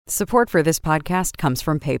Support for this podcast comes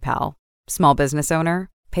from PayPal. Small business owner?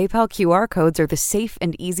 PayPal QR codes are the safe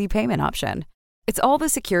and easy payment option. It's all the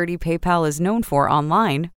security PayPal is known for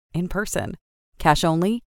online, in person. Cash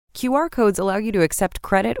only? QR codes allow you to accept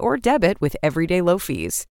credit or debit with everyday low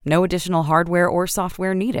fees. No additional hardware or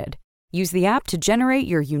software needed. Use the app to generate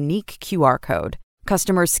your unique QR code.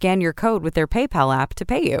 Customers scan your code with their PayPal app to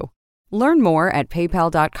pay you. Learn more at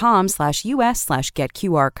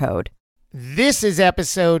paypal.com/us/getqrcode. This is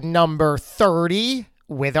episode number 30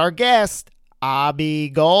 with our guest,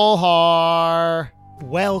 Abhi Golhar.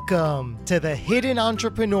 Welcome to the Hidden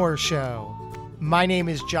Entrepreneur Show. My name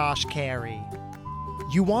is Josh Carey.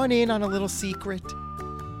 You want in on a little secret?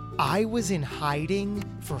 I was in hiding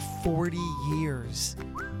for 40 years.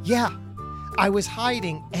 Yeah, I was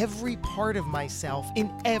hiding every part of myself in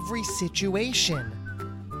every situation.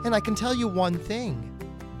 And I can tell you one thing,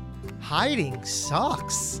 hiding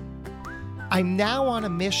sucks. I'm now on a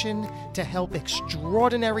mission to help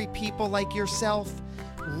extraordinary people like yourself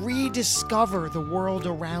rediscover the world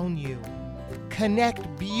around you,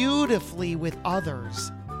 connect beautifully with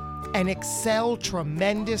others, and excel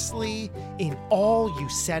tremendously in all you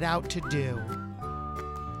set out to do.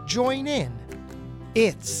 Join in.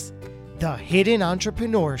 It's the Hidden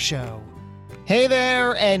Entrepreneur Show. Hey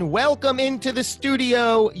there, and welcome into the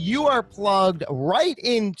studio. You are plugged right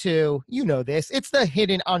into, you know this, it's the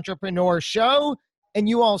Hidden Entrepreneur Show. And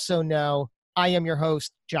you also know I am your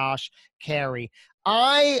host, Josh Carey.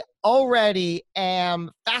 I already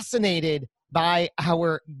am fascinated by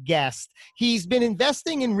our guest. He's been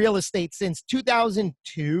investing in real estate since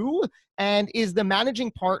 2002 and is the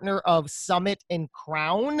managing partner of Summit and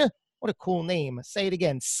Crown. What a cool name. Say it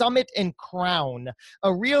again. Summit and Crown,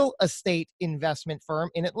 a real estate investment firm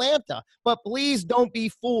in Atlanta. But please don't be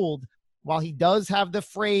fooled. While he does have the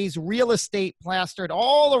phrase real estate plastered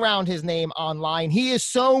all around his name online, he is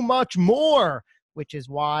so much more, which is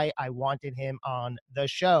why I wanted him on the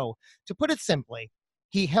show. To put it simply,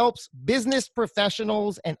 he helps business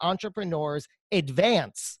professionals and entrepreneurs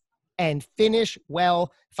advance and finish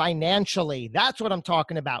well financially. That's what I'm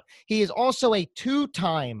talking about. He is also a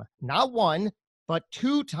two-time, not one, but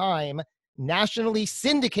two-time nationally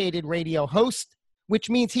syndicated radio host, which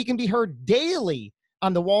means he can be heard daily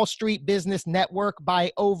on the Wall Street Business Network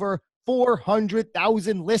by over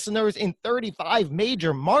 400,000 listeners in 35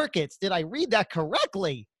 major markets. Did I read that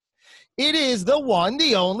correctly? It is the one,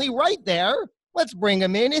 the only, right there. Let's bring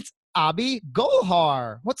him in. It's Abhi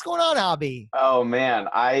Golhar. What's going on, Abhi? Oh, man.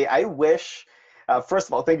 I wish, first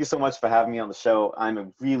of all, thank you so much for having me on the show.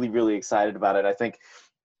 I'm really, really excited about it. I think,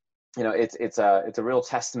 you know, it's a real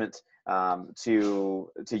testament to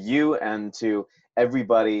you and to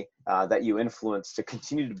everybody that you influence to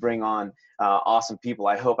continue to bring on awesome people.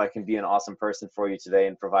 I hope I can be an awesome person for you today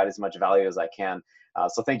and provide as much value as I can.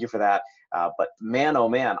 So thank you for that. But man, oh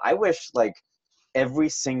man, I wish like every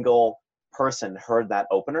single person heard that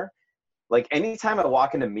opener. Like anytime I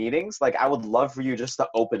walk into meetings, like I would love for you just to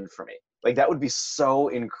open for me. Like that would be so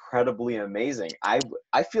incredibly amazing. I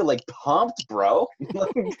feel like pumped, bro.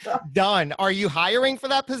 Done. Are you hiring for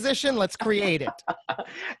that position? Let's create it.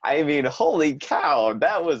 I mean, holy cow,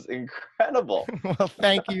 that was incredible. Well,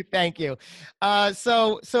 thank you. Thank you.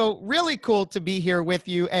 So really cool to be here with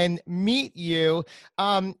you and meet you.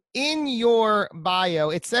 In your bio,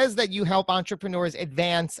 it says that you help entrepreneurs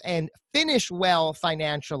advance and finish well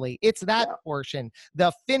financially. It's that portion,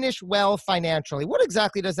 the finish well financially. What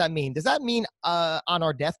exactly does that mean? Does that mean on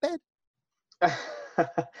our deathbed?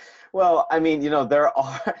 Well, I mean, you know, there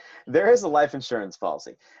is a life insurance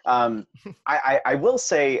policy. I will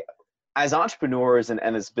say, as entrepreneurs and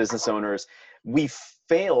as business owners, we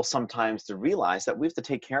fail sometimes to realize that we have to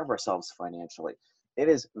take care of ourselves financially. It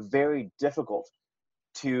is very difficult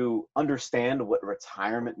to understand what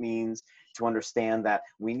retirement means, to understand that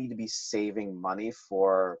we need to be saving money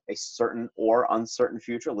for a certain or uncertain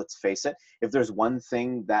future. Let's face it, if there's one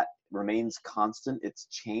thing that remains constant, it's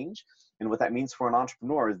change. And what that means for an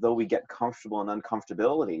entrepreneur is though we get comfortable in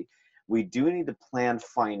uncomfortability, we do need to plan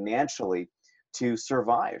financially to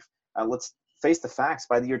survive. Let's face the facts.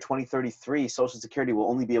 By the year 2033, Social Security will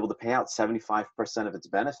only be able to pay out 75% of its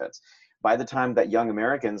benefits. By the time that young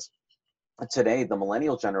Americans today, the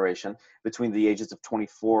millennial generation, between the ages of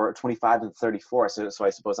 25 and 34, so I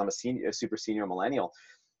suppose I'm a super senior millennial,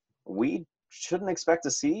 we shouldn't expect to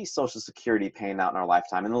see Social Security paying out in our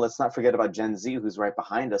lifetime. And then let's not forget about Gen Z, who's right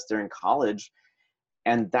behind us. They're in college,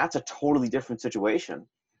 and that's a totally different situation.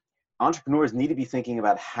 Entrepreneurs need to be thinking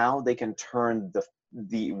about how they can turn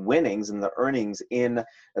the winnings and the earnings in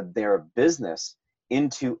their business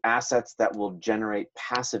into assets that will generate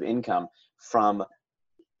passive income from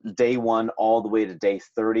day one all the way to day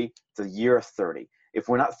 30, to year 30. If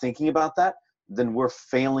we're not thinking about that, then we're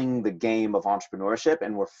failing the game of entrepreneurship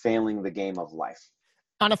and we're failing the game of life.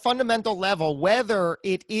 On a fundamental level, whether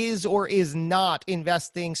it is or is not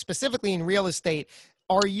investing specifically in real estate,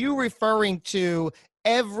 are you referring to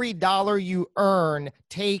every dollar you earn,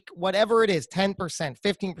 take whatever it is, 10%,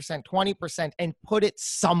 15%, 20%, and put it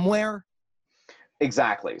somewhere?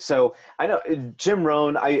 Exactly. So I know Jim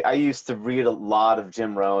Rohn, I used to read a lot of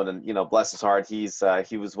Jim Rohn, and, you know, bless his heart, he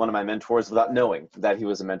was one of my mentors without knowing that he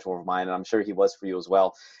was a mentor of mine. And I'm sure he was for you as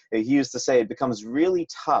well. He used to say it becomes really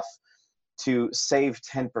tough to save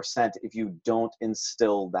 10% if you don't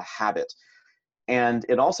instill the habit. And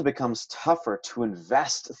it also becomes tougher to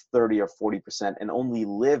invest 30 or 40% and only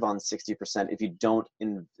live on 60% if you don't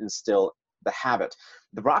instill the habit.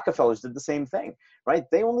 The Rockefellers did the same thing, right?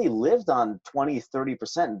 They only lived on 20,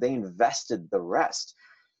 30%. They invested the rest.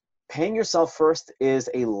 Paying yourself first is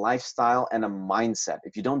a lifestyle and a mindset.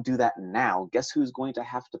 If you don't do that now, guess who's going to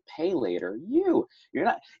have to pay later? You. You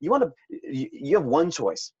have one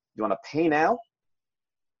choice. You want to pay now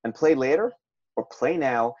and play later, or play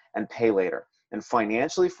now and pay later. And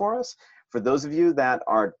financially for us, for those of you that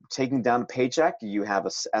are taking down a paycheck, you have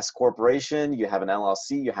a S corporation, you have an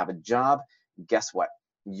LLC, you have a job, guess what?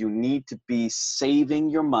 You need to be saving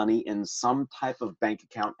your money in some type of bank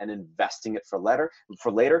account and investing it for later.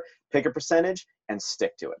 Pick a percentage and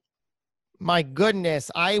stick to it. My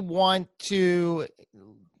goodness, I want to...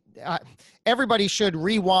 everybody should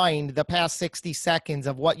rewind the past 60 seconds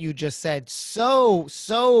of what you just said.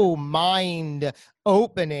 So mind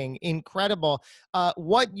opening, incredible.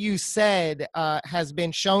 What you said has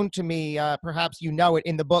been shown to me, perhaps you know it,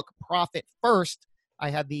 in the book Profit First. I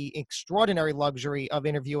had the extraordinary luxury of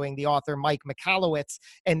interviewing the author, Mike Michalowicz,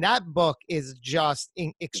 and that book is just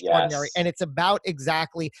extraordinary. Yes. And it's about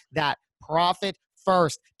exactly that: profit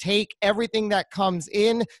first. Take everything that comes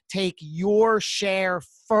in, take your share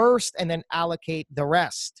first, and then allocate the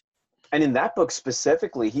rest. And in that book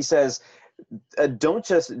specifically, he says, don't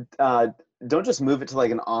just move it to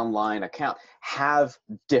like an online account. Have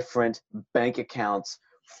different bank accounts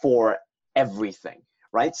for everything.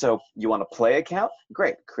 Right? So you want a play account?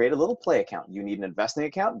 Great. Create a little play account. You need an investing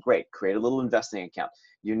account? Great. Create a little investing account.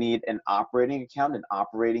 You need an operating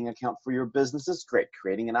account for your businesses? Great.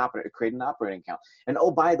 Create an operating account. And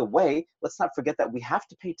oh, by the way, let's not forget that we have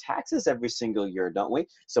to pay taxes every single year, don't we?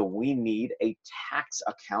 So we need a tax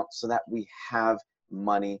account so that we have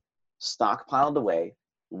money stockpiled away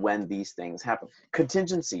when these things happen.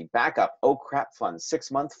 Contingency, backup, oh crap fund,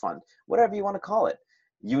 6-month fund, whatever you want to call it.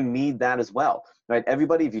 You need that as well, right?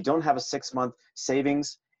 Everybody, if you don't have a 6-month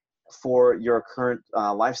savings for your current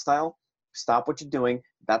lifestyle, stop what you're doing.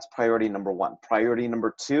 That's priority number one. Priority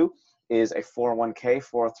number two is a 401k,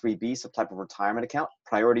 403b, some type of retirement account.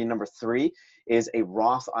 Priority number three is a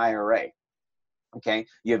Roth IRA. Okay,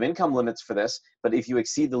 you have income limits for this, but if you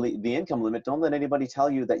exceed the income limit, don't let anybody tell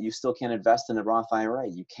you that you still can't invest in a Roth IRA.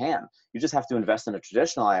 You can. You just have to invest in a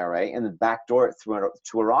traditional IRA and then backdoor it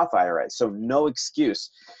to a Roth IRA. So no excuse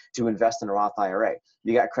to invest in a Roth IRA.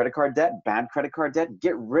 You got credit card debt, bad credit card debt,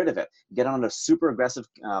 get rid of it. Get on a super aggressive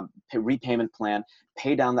repayment plan,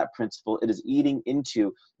 pay down that principal. It is eating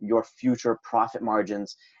into your future profit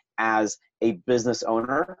margins as a business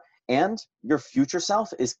owner. And your future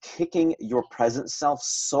self is kicking your present self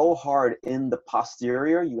so hard in the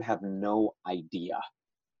posterior, you have no idea.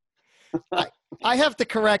 I have to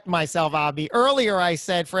correct myself, Abhi. Earlier I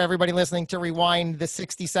said for everybody listening to rewind the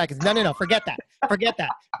 60 seconds. No, forget that. Forget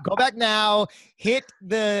that. Go back now, hit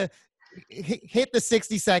the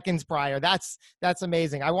 60 seconds prior. That's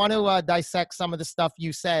amazing. I want to dissect some of the stuff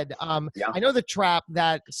you said. I know the trap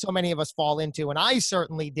that so many of us fall into, and I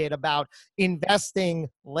certainly did, about investing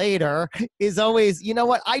later is always, you know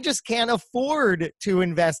what? I just can't afford to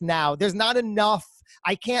invest now. There's not enough.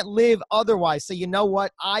 I can't live otherwise. So you know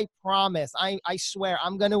what? I promise, I swear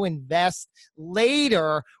I'm going to invest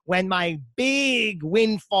later when my big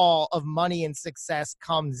windfall of money and success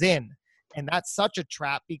comes in. And that's such a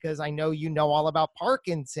trap, because I know you know all about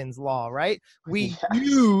Parkinson's law, right? We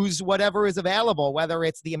use whatever is available, whether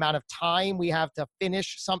it's the amount of time we have to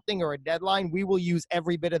finish something or a deadline, we will use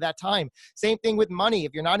every bit of that time. Same thing with money.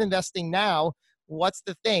 If you're not investing now, what's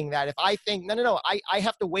the thing that if I think, no, I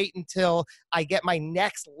have to wait until I get my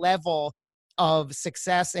next level of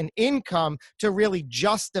success and income to really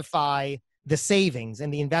justify the savings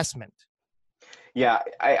and the investment? Yeah,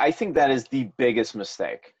 I think that is the biggest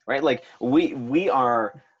mistake, right? Like we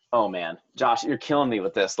are, oh man, Josh, you're killing me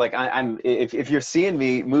with this. Like I'm if you're seeing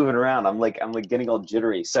me moving around, I'm like getting all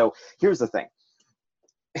jittery. So here's the thing.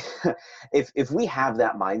 If we have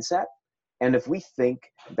that mindset And if we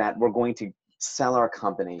think that we're going to sell our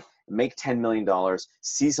company, make $10 million,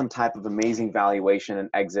 see some type of amazing valuation and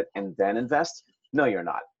exit, and then invest, no, you're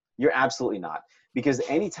not. You're absolutely not. Because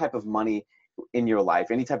any type of money in your life,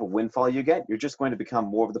 any type of windfall you get, you're just going to become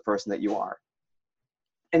more of the person that you are.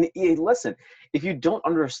 And listen, if you don't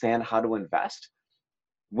understand how to invest,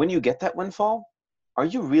 when you get that windfall, are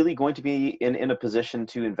you really going to be in a position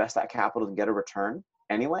to invest that capital and get a return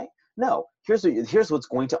anyway? No. Here's what's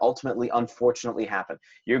going to ultimately, unfortunately, happen.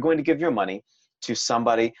 You're going to give your money to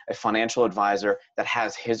somebody, a financial advisor that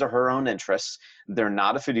has his or her own interests. They're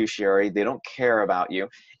not a fiduciary. They don't care about you.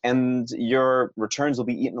 And your returns will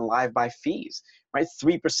be eaten alive by fees, right?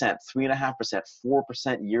 3%, 3.5%,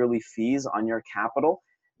 4% yearly fees on your capital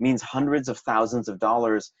means hundreds of thousands of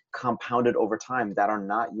dollars compounded over time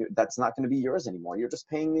that's not going to be yours anymore. You're just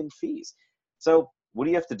paying in fees. So what do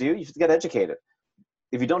you have to do? You have to get educated.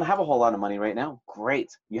 If you don't have a whole lot of money right now, great.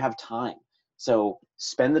 You have time. So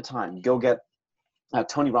spend the time. Go get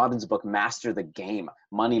Tony Robbins' book, Master the Game,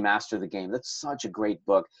 Money Master the Game. That's such a great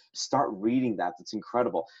book. Start reading that. That's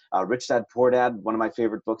incredible. Rich Dad, Poor Dad, one of my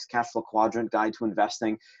favorite books, Cash Flow Quadrant, Guide to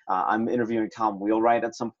Investing. I'm interviewing Tom Wheelwright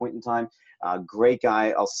at some point in time. Great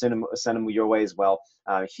guy. I'll send him your way as well.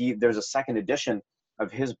 There's a second edition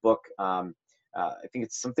of his book. I think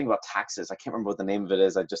it's something about taxes. I can't remember what the name of it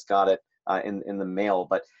is. I just got it in the mail,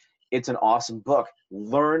 but it's an awesome book.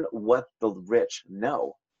 Learn what the rich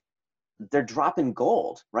know. They're dropping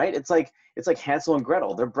gold, right? It's like Hansel and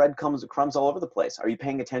Gretel. Their bread crumbs all over the place. Are you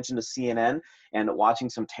paying attention to CNN and watching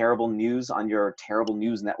some terrible news on your terrible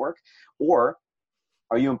news network? Or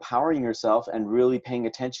are you empowering yourself and really paying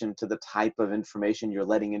attention to the type of information you're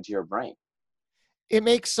letting into your brain? It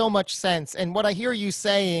makes so much sense. And what I hear you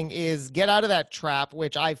saying is get out of that trap,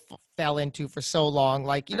 which I fell into for so long.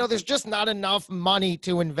 Like, there's just not enough money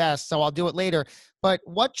to invest, so I'll do it later. But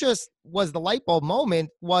what just was the light bulb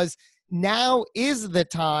moment was now is the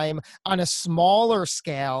time on a smaller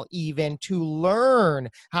scale even to learn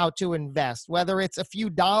how to invest, whether it's a few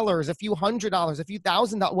dollars, a few $100s, a few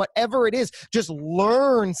 $1,000, whatever it is, just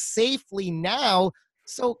learn safely now.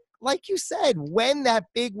 So like you said, when that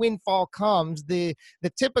big windfall comes, the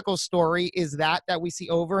typical story is that we see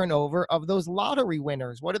over and over of those lottery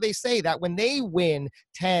winners. What do they say? That when they win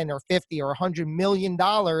 10 or 50 or $100 million,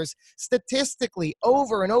 statistically,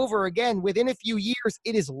 over and over again, within a few years,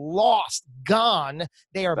 it is lost, gone.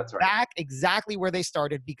 They are back exactly where they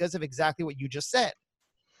started because of exactly what you just said.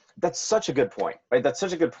 That's such a good point, right? That's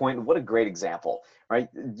such a good point. What a great example, right?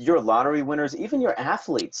 Your lottery winners, even your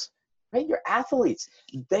athletes, right? Your athletes,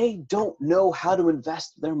 they don't know how to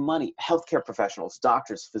invest their money. Healthcare professionals,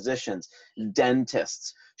 doctors, physicians,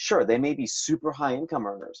 dentists. Sure, they may be super high income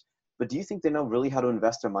earners, but do you think they know really how to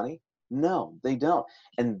invest their money? No, they don't.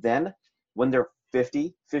 And then when they're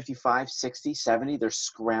 50, 55, 60, 70, they're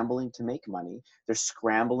scrambling to make money. They're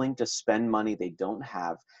scrambling to spend money they don't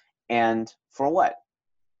have. And for what?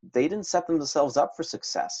 They didn't set themselves up for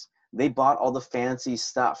success. They bought all the fancy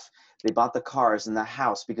stuff. They bought the cars and the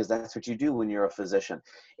house because that's what you do when you're a physician.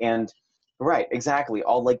 And right, exactly.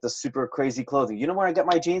 All like the super crazy clothing. You know where I get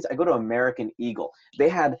my jeans? I go to American Eagle. They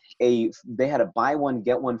had a buy one,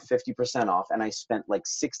 get one 50% off. And I spent like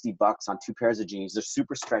 $60 on 2 pairs of jeans. They're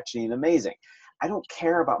super stretchy and amazing. I don't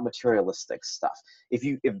care about materialistic stuff.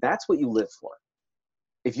 If that's what you live for,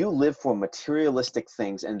 if you live for materialistic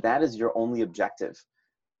things and that is your only objective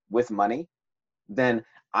with money, then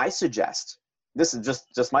I suggest, this is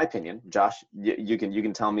just my opinion, Josh, you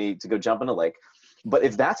can tell me to go jump in a lake, but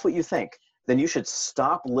if that's what you think, then you should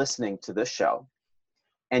stop listening to this show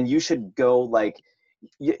and you should go to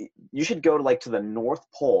the North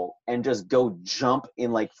Pole and just go jump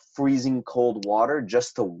in like freezing cold water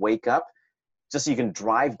just to wake up, just so you can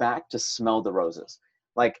drive back to smell the roses.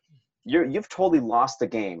 Like you've totally lost the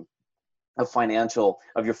game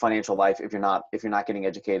of your financial life if you're not getting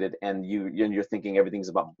educated and you're thinking everything's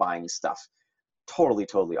about buying stuff. Totally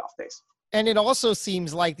off base. And it also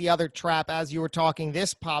seems like the other trap, as you were talking,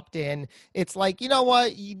 this popped in. It's like, you know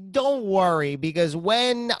what? Don't worry, because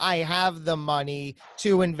when I have the money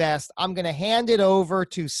to invest, I'm going to hand it over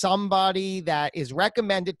to somebody that is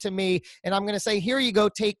recommended to me. And I'm going to say, here you go,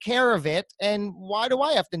 take care of it. And why do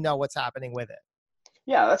I have to know what's happening with it?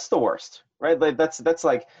 Yeah, that's the worst, right? Like that's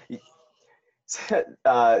like,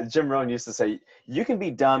 Jim Rohn used to say, you can be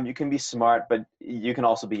dumb, you can be smart, but you can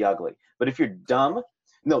also be ugly. But if you're dumb,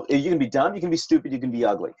 no, you can be dumb, you can be stupid, you can be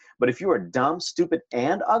ugly. But if you are dumb, stupid,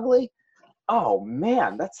 and ugly, oh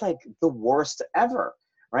man, that's like the worst ever,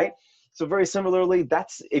 right? So very similarly,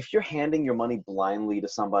 if you're handing your money blindly to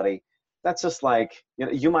somebody, That's just like,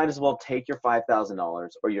 you might as well take your $5,000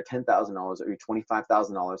 or your $10,000 or your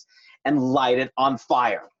 $25,000 and light it on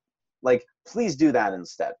fire. Like, please do that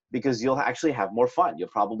instead, because you'll actually have more fun. You'll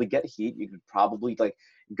probably get heat. You could probably like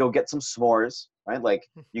go get some s'mores, right? Like,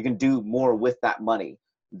 you can do more with that money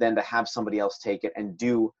than to have somebody else take it and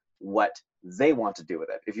do what they want to do with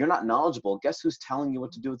it. If you're not knowledgeable, guess who's telling you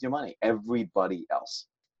what to do with your money? Everybody else.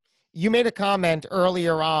 You made a comment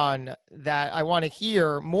earlier on that I want to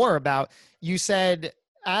hear more about. You said,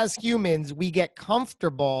 as humans, we get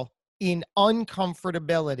comfortable in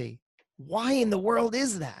uncomfortability. Why in the world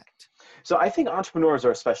is that? So I think entrepreneurs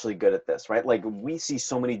are especially good at this, right? Like, we see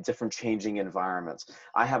so many different changing environments.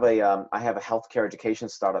 I have a healthcare education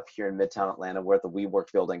startup here in Midtown Atlanta. We're at the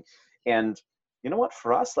WeWork building, and you know what?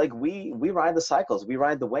 For us, like, we ride the cycles, we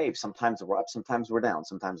ride the waves. Sometimes we're up, sometimes we're down.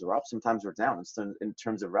 Sometimes we're up, sometimes we're down in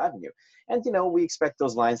terms of revenue. And we expect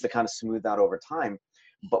those lines to kind of smooth out over time.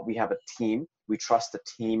 But we have a team. We trust the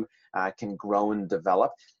team can grow and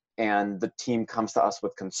develop. And the team comes to us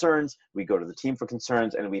with concerns. We go to the team for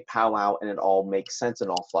concerns, and we powwow, and it all makes sense and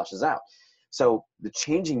all flushes out. So the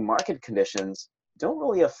changing market conditions don't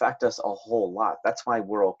really affect us a whole lot. That's why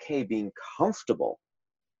we're okay being comfortable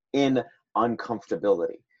in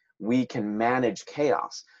uncomfortability. We can manage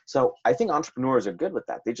chaos. So I think entrepreneurs are good with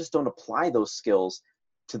that. They just don't apply those skills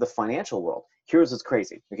to the financial world. Here's what's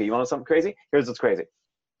crazy. Okay, you want to know something crazy? Here's what's crazy.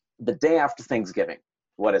 The day after Thanksgiving,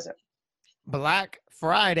 what is it? Black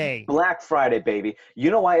Friday. Black Friday, baby. You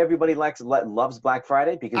know why everybody loves Black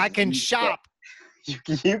Friday? Because I can shop.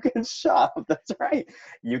 You can shop. That's right.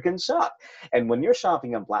 You can shop. And when you're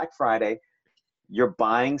shopping on Black Friday, you're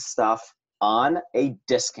buying stuff on a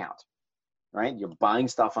discount, right? You're buying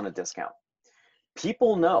stuff on a discount.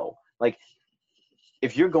 People know, like,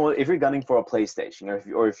 if you're gunning for a PlayStation,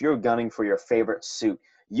 or if you're gunning for your favorite suit,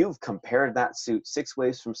 you've compared that suit 6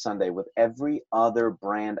 ways from Sunday with every other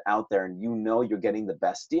brand out there, and you're getting the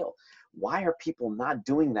best deal. Why are people not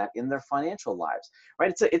doing that in their financial lives,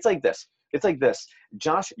 right? It's like this. It's like this.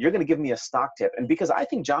 Josh, you're going to give me a stock tip, and because I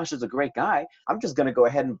think Josh is a great guy, I'm just going to go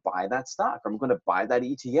ahead and buy that stock, or I'm going to buy that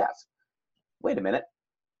ETF. Wait a minute.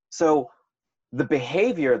 So the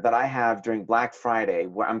behavior that I have during Black Friday,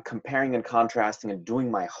 where I'm comparing and contrasting and doing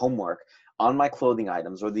my homework on my clothing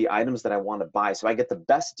items or the items that I want to buy so I get the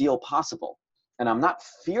best deal possible, and I'm not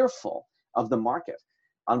fearful of the market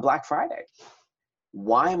on Black Friday,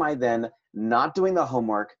 why am I then not doing the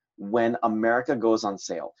homework when America goes on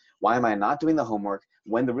sale? Why am I not doing the homework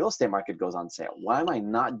when the real estate market goes on sale? Why am I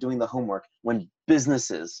not doing the homework when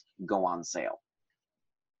businesses go on sale?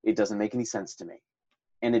 It doesn't make any sense to me,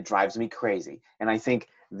 and it drives me crazy. And I think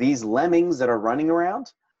these lemmings that are running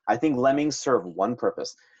around, I think lemmings serve one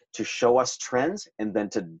purpose: to show us trends and then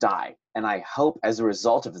to die. And I hope as a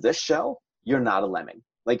result of this show, you're not a lemming.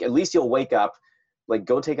 Like, at least you'll wake up, like,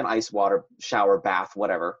 go take an ice water shower, bath,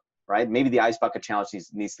 whatever, right? Maybe the ice bucket challenge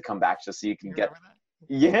needs to come back just so you can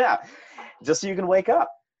just so you can wake up.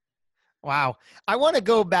 Wow. I want to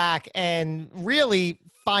go back and really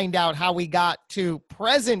find out how we got to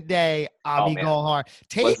present day Abhi Golhar.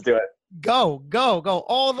 Let's do it. Go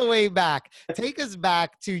all the way back. Take us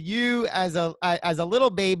back to you as a little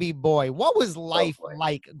baby boy. What was life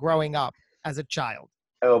like growing up as a child?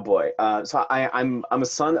 Oh boy. So I'm a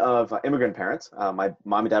son of immigrant parents. My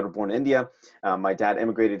mom and dad were born in India. My dad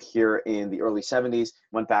immigrated here in the early 70s,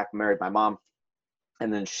 went back, married my mom.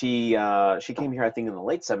 And then she came here, I think, in the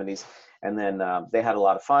late 70s. And then they had a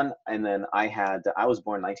lot of fun. And then I was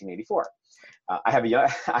born in 1984. I have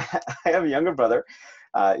a younger brother.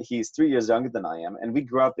 He's 3 years younger than I am. And we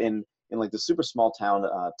grew up in like the super small town,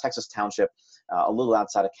 Texas Township, a little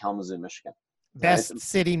outside of Kalamazoo, Michigan. Best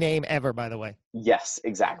city name ever, by the way. Yes,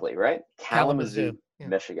 exactly, right? Kalamazoo,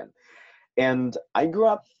 Michigan. And I grew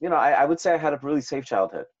up, I would say I had a really safe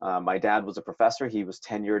childhood. My dad was a professor. He was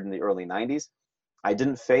tenured in the early 90s.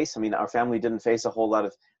 Our family didn't face a whole lot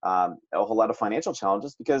of financial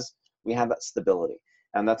challenges because we had that stability.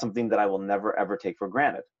 And that's something that I will never, ever take for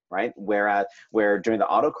granted, right? Where during the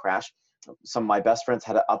auto crash, some of my best friends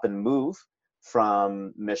had to up and move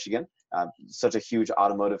from Michigan. Such a huge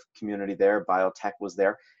automotive community there. Biotech was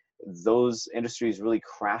there. Those industries really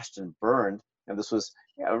crashed and burned. And this was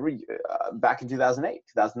back in 2008,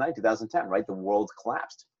 2009, 2010, right? The world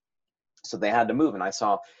collapsed. So they had to move. And I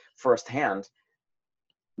saw firsthand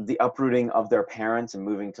the uprooting of their parents and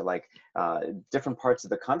moving to different parts of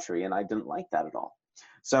the country. And I didn't like that at all.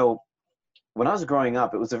 So when I was growing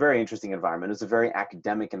up, it was a very interesting environment. It was a very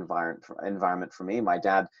academic environment for me. My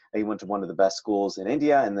dad, he went to one of the best schools in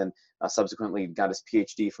India, and then subsequently got his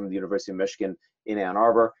PhD from the University of Michigan in Ann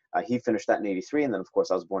Arbor. He finished that in 83, and then of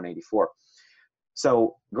course I was born in 84.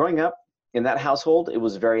 So growing up, in that household, it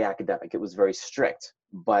was very academic. It was very strict.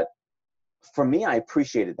 But for me, I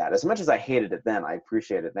appreciated that. As much as I hated it then, I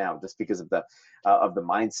appreciate it now just because of the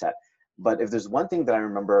mindset. But if there's one thing that I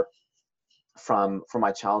remember from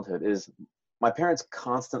my childhood is my parents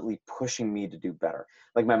constantly pushing me to do better.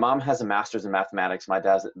 Like my mom has a master's in mathematics. My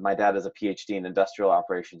dad has a PhD in industrial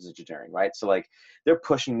operations engineering, right? So like they're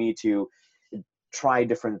pushing me to try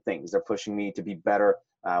different things. They're pushing me to be better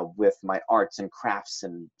with my arts and crafts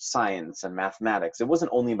and science and mathematics. It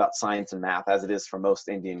wasn't only about science and math as it is for most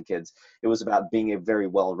Indian kids. It was about being a very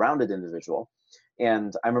well-rounded individual.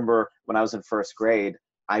 And I remember when I was in first grade,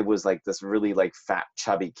 I was like this really like fat,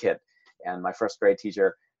 chubby kid. And my first grade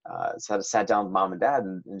teacher sat down with mom and dad,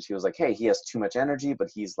 and she was like, hey, he has too much energy, but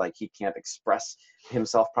he's like, he can't express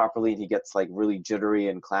himself properly. And he gets like really jittery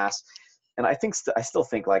in class. And I still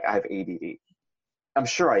think like I have ADD. I'm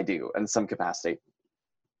sure I do in some capacity.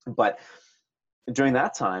 But during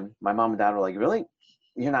that time, my mom and dad were like, really?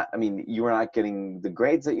 You were not getting the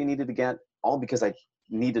grades that you needed to get, all because I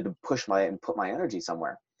needed to push and put my energy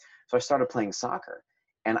somewhere. So I started playing soccer.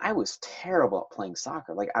 And I was terrible at playing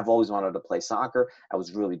soccer. Like I've always wanted to play soccer. I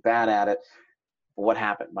was really bad at it. But what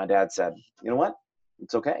happened? My dad said, you know what?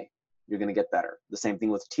 It's okay. You're going to get better. The same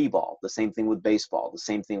thing with t-ball, the same thing with baseball, the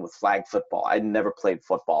same thing with flag football. I'd never played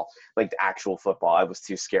football, like the actual football. I was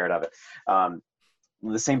too scared of it.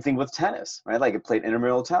 The same thing with tennis, right? Like I played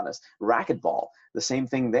intramural tennis, racquetball, the same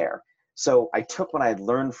thing there. So I took what I had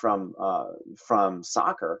learned from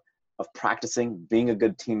soccer, of practicing, being a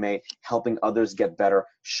good teammate, helping others get better,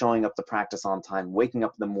 showing up to practice on time, waking up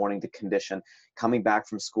in the morning to condition, coming back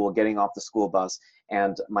from school, getting off the school bus.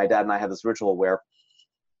 And my dad and I had this ritual where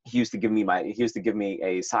he used to give me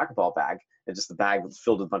a soccer ball bag, and just a bag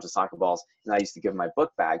filled with a bunch of soccer balls. And I used to give him my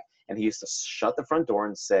book bag, and he used to shut the front door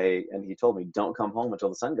and he told me, don't come home until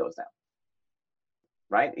the sun goes down.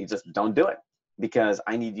 Right? He just, don't do it, because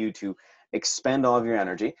I need you to expend all of your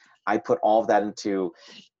energy. I put all of that into,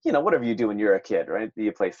 whatever you do when you're a kid, right?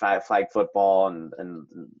 You play flag football and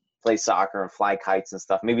play soccer and fly kites and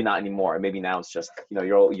stuff. Maybe not anymore. Maybe now it's just,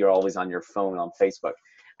 you're always on your phone on Facebook.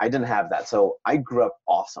 I didn't have that. So I grew up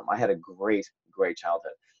awesome. I had a great, great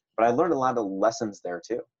childhood, but I learned a lot of lessons there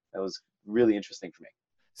too. It was really interesting for me.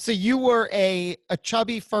 So you were a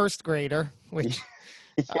chubby first grader, which,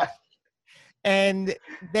 yeah. And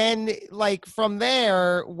then like from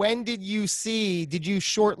there, when did you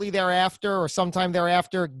shortly thereafter or sometime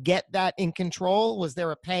thereafter get that in control? Was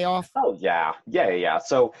there a payoff? Oh yeah.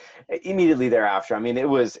 So immediately thereafter,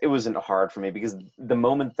 it wasn't hard for me, because the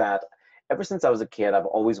moment that, ever since I was a kid, I've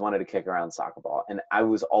always wanted to kick around soccer ball, and I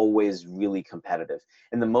was always really competitive.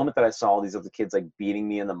 And the moment that I saw all these other kids like beating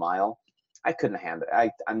me in the mile, I couldn't handle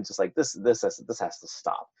it. I'm just like, this has to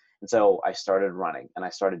stop. And so I started running, and I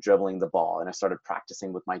started dribbling the ball, and I started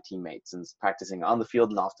practicing with my teammates and practicing on the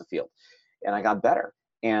field and off the field. And I got better,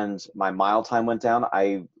 and my mile time went down.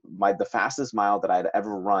 The fastest mile that I'd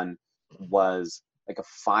ever run was like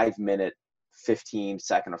a 5-minute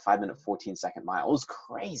 15-second or 5-minute 14-second mile. It was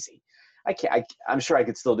crazy. I'm sure I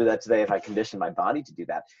could still do that today if I conditioned my body to do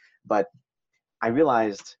that. But I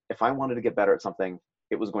realized if I wanted to get better at something,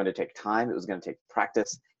 it was going to take time. It was going to take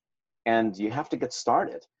practice, and you have to get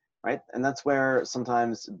started, right? And that's where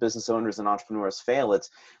sometimes business owners and entrepreneurs fail.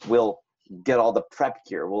 We'll get all the prep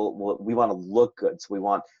gear. We want to look good. So we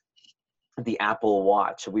want the Apple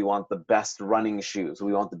Watch. We want the best running shoes.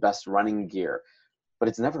 We want the best running gear. But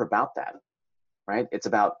it's never about that. Right? It's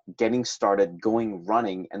about getting started, going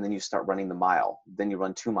running, and then you start running the mile. Then you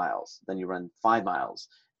run 2 miles. Then you run 5 miles.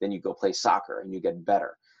 Then you go play soccer and you get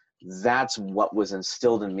better. That's what was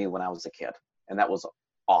instilled in me when I was a kid. And that was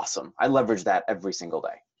awesome. I leveraged that every single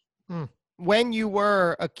day. When you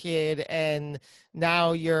were a kid and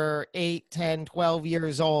now you're 8, 10, 12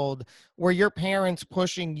 years old, were your parents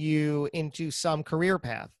pushing you into some career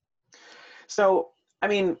path? So,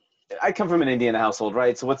 I come from an Indian household,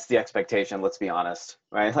 right? So what's the expectation? Let's be honest,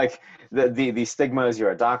 right? Like the stigma is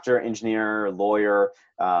you're a doctor, engineer, lawyer.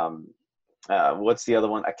 What's the other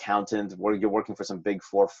one? Accountant. You're working for some big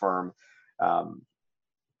 4 firm.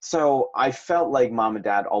 So I felt like mom and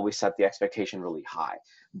dad always set the expectation really high,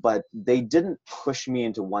 but they didn't push me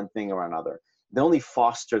into one thing or another. They only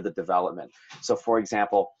fostered the development. So for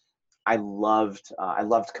example, I loved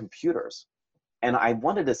computers, and I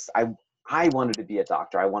wanted to be a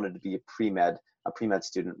doctor. I wanted to be a pre-med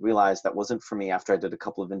student. Realized that wasn't for me after I did a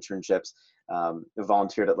couple of internships,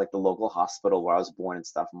 volunteered at like the local hospital where I was born and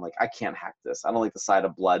stuff. I'm like, I can't hack this. I don't like the sight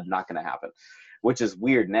of blood. Not going to happen, which is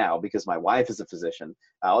weird now because my wife is a physician.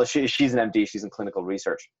 She's an MD. She's in clinical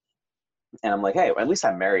research. And I'm like, hey, at least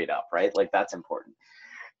I'm married up, right? Like that's important.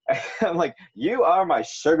 I'm like, you are my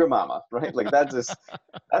sugar mama, right? Like that's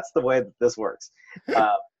the way that this works.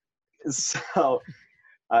 Uh, so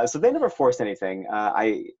so they never forced anything.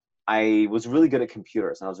 I was really good at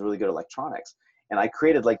computers and I was really good at electronics. And I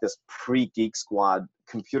created like this pre-Geek Squad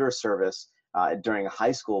computer service during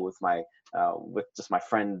high school with just my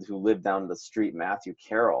friend who lived down the street, Matthew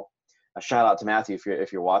Carroll. A shout out to Matthew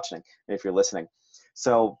if you're watching, if you're listening.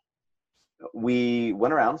 So we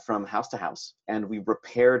went around from house to house and we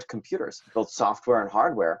repaired computers, both software and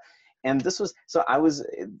hardware. And this was,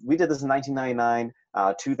 we did this in 1999,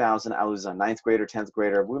 2000. I was a ninth grader, 10th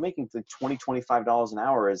grader. We were making like $20, $25 an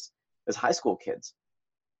hour as high school kids.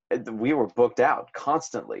 We were booked out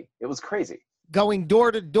constantly. It was crazy. Going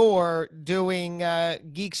door to door doing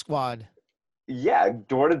Geek Squad. Yeah,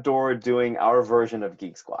 door to door doing our version of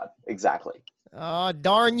Geek Squad. Exactly. Oh,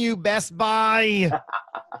 darn you, Best Buy.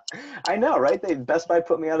 I know, right? Best Buy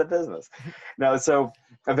put me out of business. No, so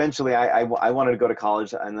eventually I wanted to go to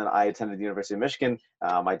college, and then I attended the University of Michigan,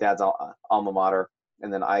 my dad's alma mater,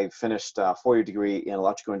 and then I finished a 4-year degree in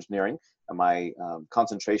electrical engineering. My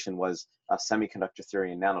concentration was semiconductor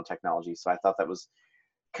theory and nanotechnology, so I thought that was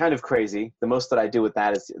kind of crazy. The most that I do with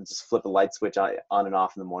that is just flip a light switch on and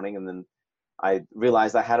off in the morning, and then I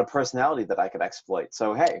realized I had a personality that I could exploit.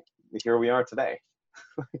 So hey, here we are today.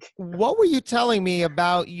 What were you telling me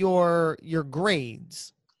about your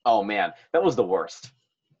grades? Oh man, that was the worst.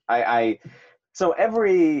 So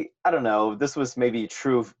I don't know, this was maybe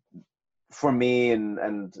true for me,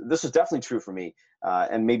 and this was definitely true for me,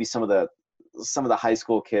 and maybe some of the high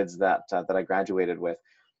school kids that I graduated with.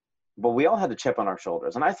 But we all had a chip on our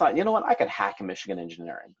shoulders, and I thought, you know what, I could hack Michigan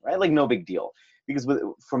engineering, right? Like no big deal, because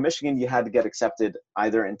for Michigan you had to get accepted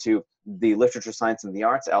either into the literature, science, and the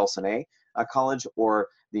arts (LS&A) college, or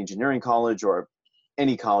the engineering college, or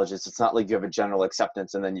any colleges. It's not like you have a general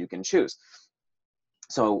acceptance and then you can choose.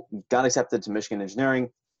 So got accepted to Michigan engineering,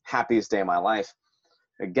 happiest day of my life.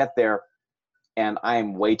 I get there and I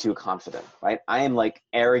am way too confident, right? I am like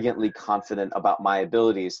arrogantly confident about my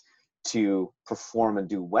abilities to perform and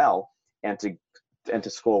do well and to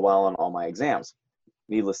score well on all my exams.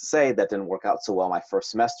 Needless to say, that didn't work out so well my first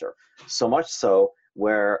semester. So much so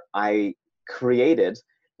where I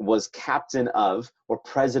was captain of or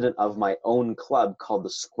president of my own club called the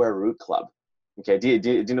Square Root Club. Okay, do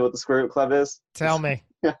you know what the Square Root Club is? Tell me.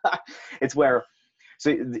 It's where,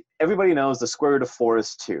 everybody knows the square root of 4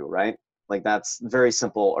 is 2, right? Like that's very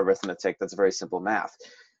simple arithmetic. That's very simple math.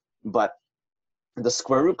 But the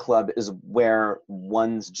Square Root Club is where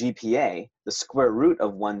one's GPA, the square root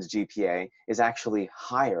of one's GPA, is actually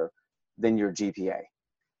higher than your GPA.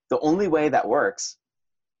 The only way that works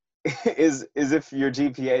is if your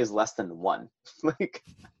GPA is less than 1. Like,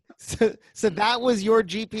 so that was your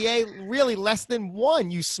GPA, really less than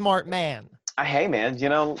 1, you smart man. Hey man,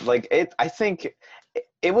 I think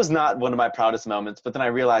it was not one of my proudest moments, but then I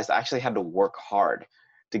realized I actually had to work hard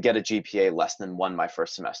to get a GPA less than 1 my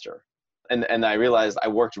first semester. And I realized I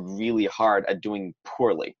worked really hard at doing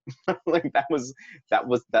poorly. Like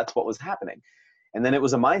that's what was happening. And then it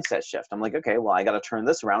was a mindset shift. I'm like, okay, well, I got to turn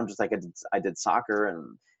this around, just like I did soccer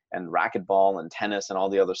and racquetball and tennis and all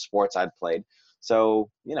the other sports I'd played. So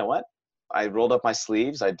you know what? I rolled up my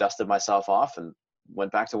sleeves, I dusted myself off, and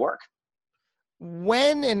went back to work.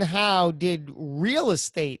 When and how did real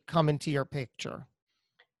estate come into your picture?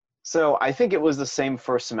 So I think it was the same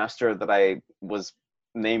first semester that I was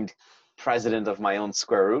named president of my own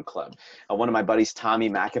Square Root Club. One of my buddies, Tommy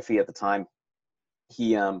McAfee, at the time,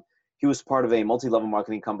 he was part of a multi-level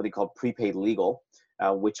marketing company called Prepaid Legal,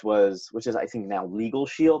 which is I think now Legal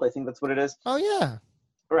Shield. I think that's what it is. Oh yeah.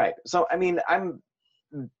 Right. So I mean,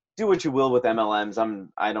 do what you will with MLMs.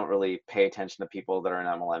 I don't really pay attention to people that are in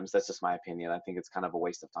MLMs. That's just my opinion. I think it's kind of a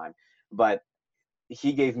waste of time. But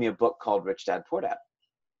he gave me a book called Rich Dad Poor Dad.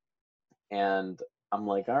 And I'm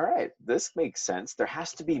like, all right, this makes sense. There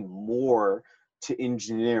has to be more to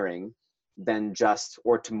engineering than just,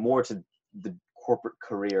 or to more to the corporate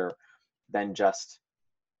career than just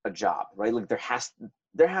a job, right? Like there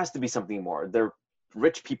has to be something more. They're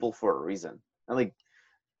rich people for a reason. And like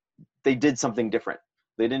they did something different.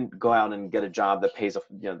 They didn't go out and get a job that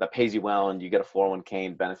pays you well and you get a 401k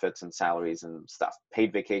and benefits and salaries and stuff,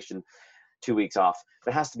 paid vacation, 2 weeks off.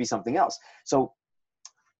 There has to be something else. So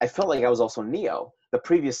I felt like I was also Neo. The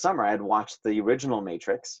previous summer, I had watched the original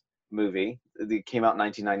Matrix movie. It came out in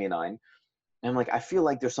 1999. And I'm like, I feel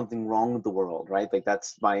like there's something wrong with the world, right? Like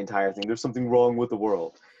that's my entire thing. There's something wrong with the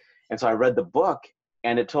world. And so I read the book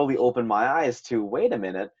and it totally opened my eyes to, wait a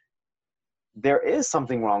minute, there is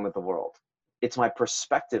something wrong with the world. It's my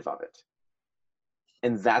perspective of it.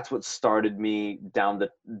 And that's what started me down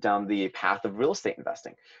the path of real estate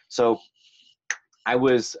investing. So I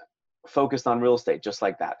was focused on real estate just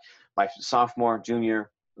like that. My sophomore, junior,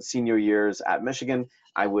 senior years at Michigan,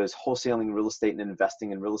 I was wholesaling real estate and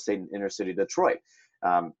investing in real estate in inner city Detroit.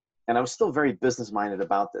 And I was still very business minded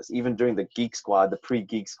about this. Even during the Geek Squad, the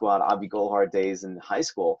pre-Geek Squad, Avi Golhar days in high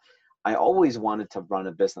school, I always wanted to run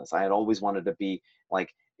a business. I had always wanted to be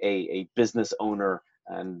like a business owner.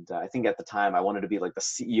 And I think at the time I wanted to be like the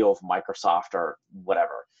CEO of Microsoft or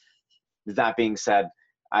whatever. That being said,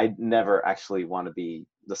 I never actually want to be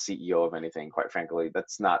the CEO of anything, quite frankly.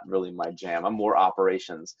 That's not really my jam. I'm more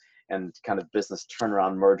operations and kind of business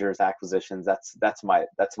turnaround, mergers, acquisitions. That's my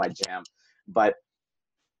jam. But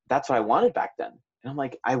that's what I wanted back then. And I'm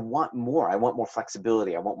like, I want more. I want more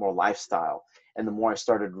flexibility. I want more lifestyle. And the more I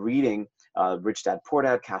started reading Rich Dad Poor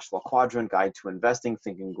Dad, Cash Flow Quadrant, Guide to Investing,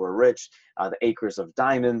 Think and Grow Rich, The Acres of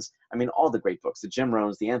Diamonds. I mean, all the great books, the Jim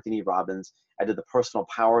Rohns, the Anthony Robbins. I did the Personal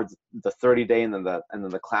Power, the 30-day, and then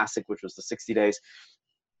the classic, which was the 60 days.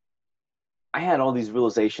 I had all these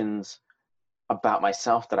realizations about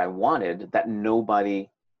myself that I wanted that nobody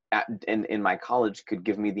in my college could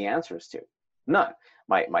give me the answers to. None.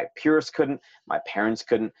 My peers couldn't. My parents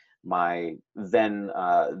couldn't. My then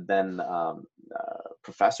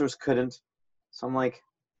professors couldn't. So I'm like,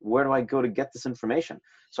 where do I go to get this information?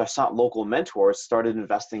 So I sought local mentors, started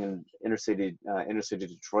investing in inner city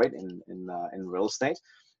Detroit in real estate.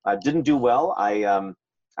 Didn't do well. I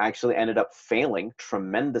actually ended up failing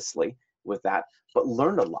tremendously with that, but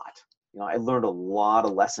learned a lot. I learned a lot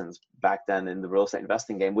of lessons back then in the real estate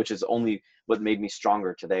investing game, which is only what made me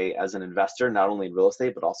stronger today as an investor, not only in real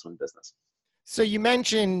estate, but also in business. So you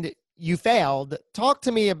mentioned you failed. Talk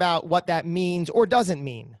to me about what that means or doesn't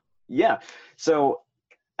mean. Yeah. So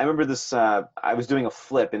I remember this, I was doing a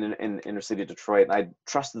flip in inner city Detroit, and I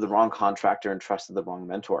trusted the wrong contractor and trusted the wrong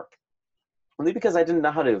mentor. Only because I didn't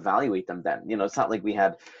know how to evaluate them then. It's not like we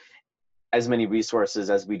had as many resources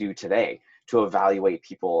as we do today to evaluate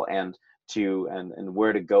people and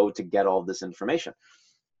where to go to get all this information.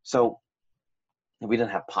 So we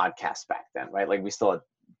didn't have podcasts back then, right? Like we still had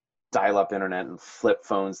dial-up internet and flip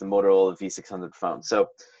phones, the Motorola V600 phone. So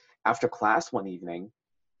after class one evening,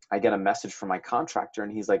 I get a message from my contractor,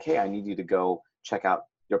 and he's like, "Hey, I need you to go check out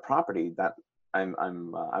your property that I'm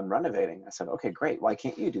renovating." I said, "Okay, great. Why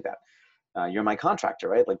can't you do that? You're my contractor,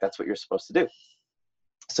 right? Like that's what you're supposed to do."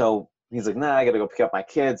 So he's like, "Nah, I got to go pick up my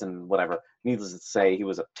kids and whatever." Needless to say, he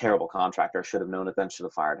was a terrible contractor. Should have known it then, should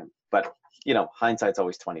have fired him. But, hindsight's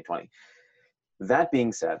always 20/20. That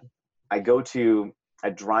being said, I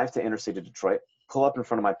drive to inner city Detroit, pull up in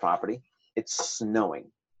front of my property. It's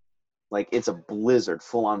snowing. Like it's a blizzard,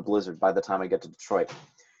 full on blizzard by the time I get to Detroit.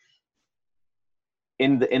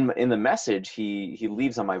 In the message he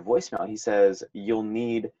leaves on my voicemail, he says,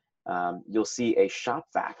 you'll see a shop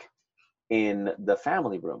vac in the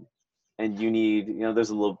family room. And you need, there's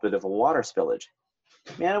a little bit of a water spillage.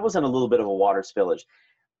 Man, it wasn't a little bit of a water spillage.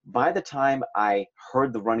 By the time I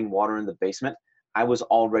heard the running water in the basement, I was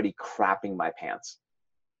already crapping my pants.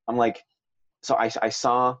 I'm like, so I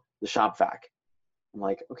saw the shop vac. I'm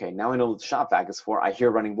like, okay, now I know what the shop vac is for. I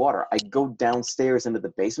hear running water. I go downstairs into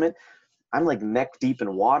the basement. I'm like neck deep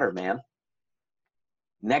in water, man.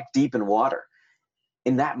 Neck deep in water.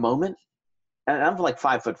 In that moment, and I'm like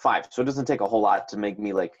 5'5", so it doesn't take a whole lot to make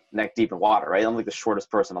me like neck deep in water, right? I'm like the shortest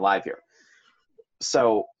person alive here.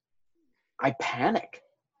 So I panic,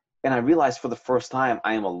 and I realize for the first time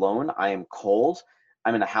I am alone. I am cold.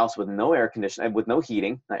 I'm in a house with no air conditioning, with no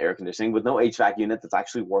heating, not air conditioning, with no HVAC unit that's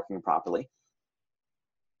actually working properly.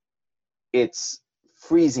 It's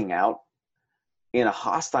freezing out in a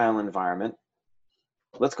hostile environment.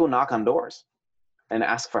 Let's go knock on doors and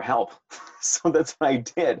ask for help. So that's what I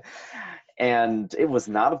did. And it was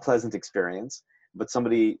not a pleasant experience, but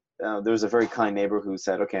somebody, there was a very kind neighbor who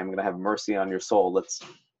said, okay, I'm going to have mercy on your soul. Let's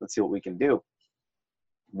see what we can do.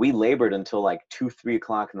 We labored until like 2-3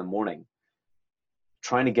 o'clock in the morning,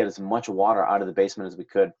 trying to get as much water out of the basement as we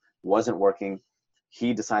could. Wasn't working.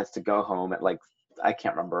 He decides to go home at like, I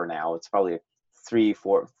can't remember now. It's probably 3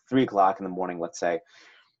 o'clock in the morning, let's say.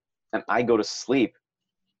 And I go to sleep,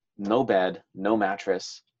 no bed, no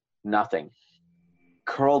mattress, nothing.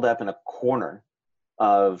 Curled up in a corner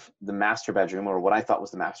of the master bedroom, or what I thought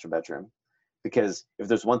was the master bedroom. Because if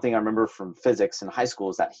there's one thing I remember from physics in high school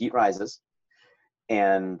is that heat rises.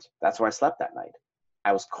 And that's where I slept that night.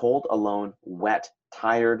 I was cold, alone, wet,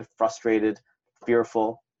 tired, frustrated,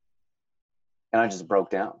 fearful. And I just broke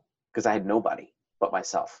down because I had nobody but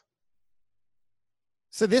myself.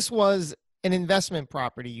 So this was an investment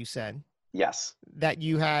property, you said? Yes. that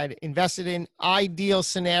you had invested in. Ideal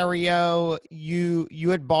scenario, you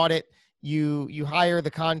had bought it. You hire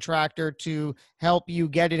the contractor to help you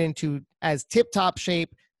get it into as tip-top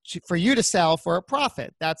shape for you to sell for a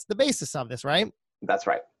profit. That's the basis of this, right? That's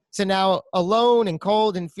right. So now, alone and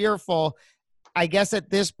cold and fearful, I guess at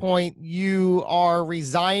this point you are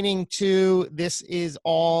resigning to this is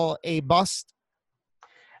all a bust.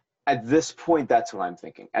 At this point, that's what I'm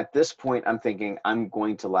thinking. At this point, I'm thinking I'm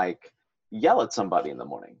going to like yell at somebody in the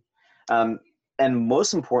morning. Um, and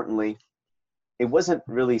most importantly, it wasn't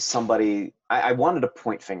really somebody, I wanted to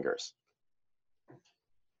point fingers,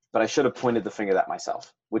 but I should have pointed the finger at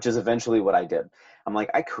myself, which is eventually what I did. I'm like,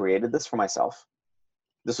 I created this for myself.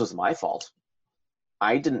 This was my fault.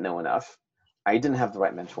 I didn't know enough. I didn't have the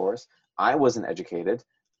right mentors. I wasn't educated.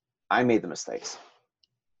 I made the mistakes.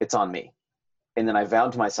 It's on me. And then I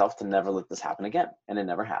vowed to myself to never let this happen again. And it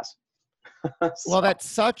never has. Well, that's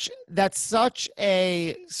such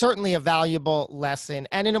a certainly a valuable lesson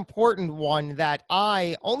and an important one that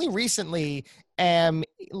I only recently am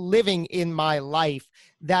living in my life,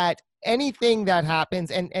 that anything that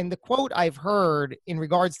happens, and the quote I've heard in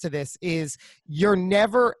regards to this is, you're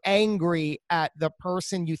never angry at the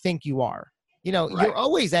person you think you are. You know, Right. you're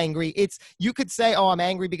always angry. It's, you could say, oh, I'm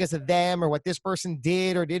angry because of them or what this person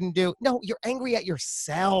did or didn't do. No, you're angry at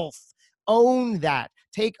yourself. Own that.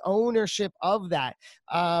 Take ownership of that.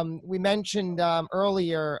 We mentioned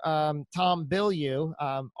earlier Tom Bilyeu,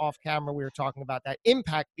 off camera. We were talking about that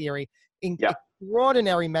impact theory. Yeah.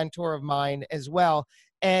 Extraordinary mentor of mine as well.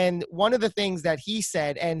 And one of the things that he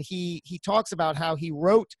said, and he talks about how he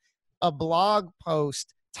wrote a blog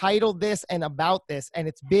post titled this and about this, and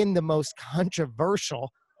it's been the most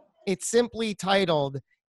controversial. It's simply titled,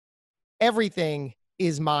 "Everything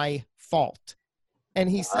is my fault." And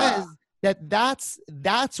he says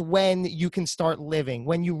that's when you can start living,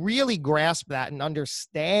 when you really grasp that and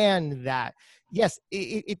understand that. Yes,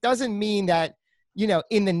 it doesn't mean that, you know,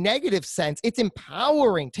 in the negative sense. It's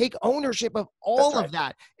empowering. Take ownership of all right. of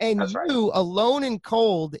that. And That's right. you, alone and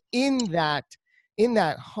cold in that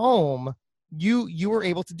home, you were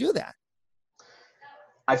able to do that.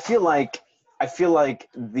 I feel like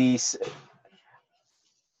these,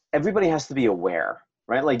 everybody has to be aware,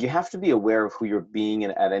 right? Like you have to be aware of who you're being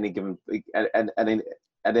at any given at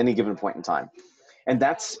any given point in time. And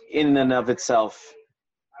that's in and of itself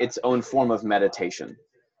its own form of meditation,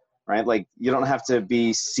 right? Like you don't have to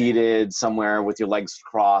be seated somewhere with your legs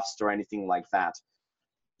crossed or anything like that.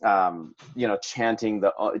 You know, chanting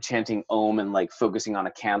Om and like focusing on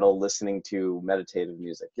a candle, listening to meditative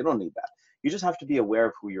music. You don't need that. You just have to be aware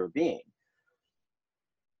of who you're being.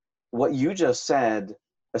 What you just said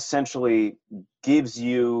essentially gives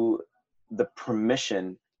you the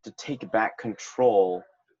permission to take back control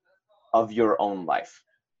of your own life.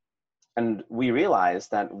 And we realize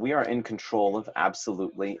that we are in control of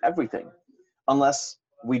absolutely everything, unless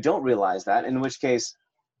we don't realize that, in which case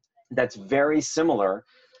that's very similar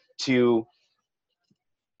to,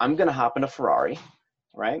 I'm going to hop in a Ferrari,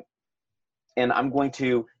 right? And I'm going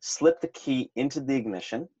to slip the key into the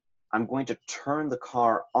ignition. I'm going to turn the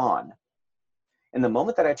car on. And the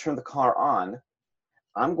moment that I turn the car on,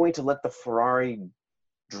 I'm going to let the Ferrari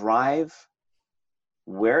drive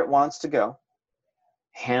where it wants to go,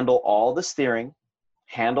 handle all the steering,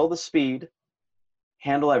 handle the speed,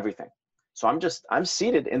 handle everything. So I'm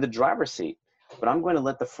seated in the driver's seat, but I'm going to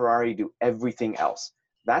let the Ferrari do everything else.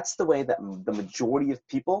 That's the way that the majority of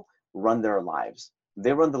people run their lives.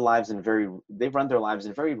 They run their lives in very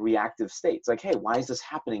reactive states. Like, hey, why is this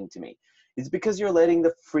happening to me? It's because you're letting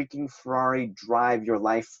the freaking Ferrari drive your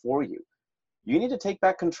life for you. You need to take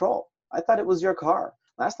back control. I thought it was your car.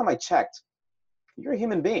 Last time I checked, you're a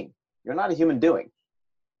human being. You're not a human doing.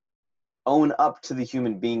 Own up to the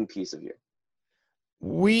human being piece of you.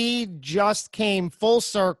 We just came full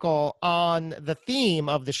circle on the theme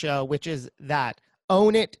of the show, which is that.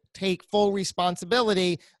 Own it, take full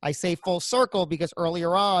responsibility. I say full circle because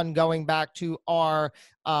earlier on, going back to our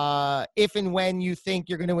if and when you think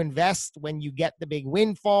you're going to invest, when you get the big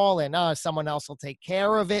windfall and someone else will take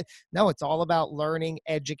care of it. No, it's all about learning,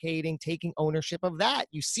 educating, taking ownership of that.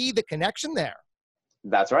 You see the connection there.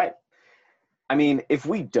 That's right. I mean, if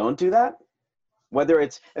we don't do that, whether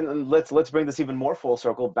it's, and let's bring this even more full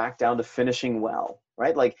circle back down to finishing well,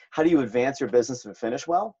 right? Like, how do you advance your business and finish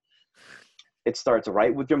well? It starts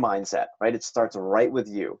right with your mindset, right? It starts right with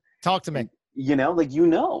you. Talk to me. And, you know, like, you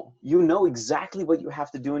know exactly what you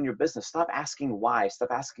have to do in your business. Stop asking why, stop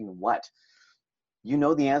asking what. You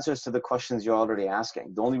know the answers to the questions you're already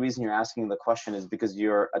asking. The only reason you're asking the question is because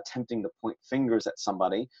you're attempting to point fingers at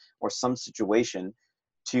somebody or some situation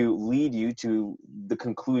to lead you to the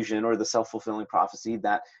conclusion or the self-fulfilling prophecy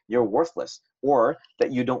that you're worthless, or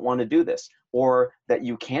that you don't want to do this, or that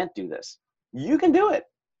you can't do this. You can do it.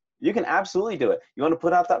 You can absolutely do it. You want to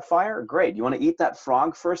put out that fire? Great. You want to eat that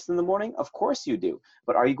frog first in the morning? Of course you do.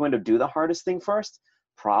 But are you going to do the hardest thing first?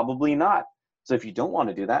 Probably not. So if you don't want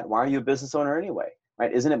to do that, why are you a business owner anyway?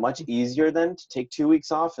 Right? Isn't it much easier then to take 2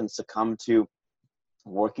 weeks off and succumb to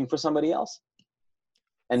working for somebody else?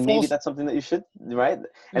 And maybe that's something that you should, right?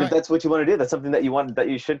 And if that's what you want to do, that's something that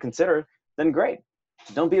you should consider, then great.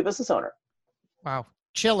 Don't be a business owner. Wow.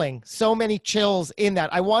 Chilling. So many chills in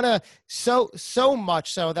that. I want to, so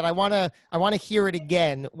much so that I want to hear it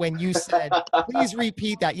again when you said, please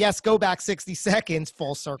repeat that. Yes, go back 60 seconds,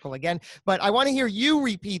 full circle again. But I want to hear you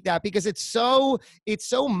repeat that because it's so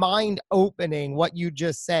mind opening what you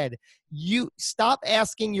just said. You stop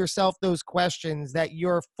asking yourself those questions that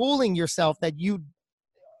you're fooling yourself that you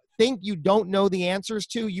think you don't know the answers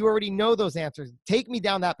to. You already know those answers. Take me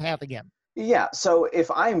down that path again. Yeah. So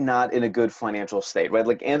if I'm not in a good financial state, right?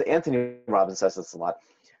 Like Anthony Robbins says this a lot.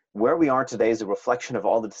 Where we are today is a reflection of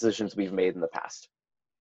all the decisions we've made in the past.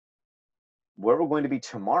 Where we're going to be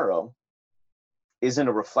tomorrow isn't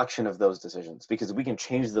a reflection of those decisions, because we can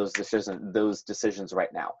change those decisions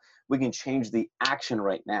right now. We can change the action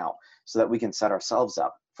right now so that we can set ourselves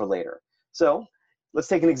up for later. So let's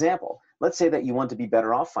take an example. Let's say that you want to be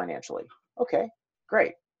better off financially. Okay,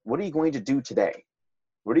 great. What are you going to do today?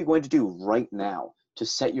 What are you going to do right now to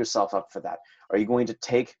set yourself up for that? Are you going to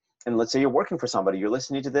take, and let's say you're working for somebody, you're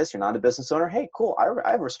listening to this, you're not a business owner. Hey, cool.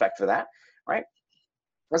 I have respect for that, right?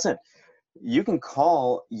 Listen, you can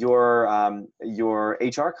call your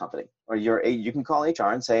HR company, or you can call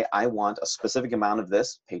HR and say, I want a specific amount of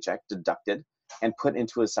this paycheck deducted and put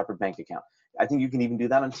into a separate bank account. I think you can even do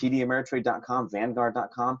that on tdameritrade.com,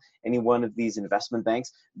 Vanguard.com, any one of these investment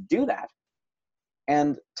banks. Do that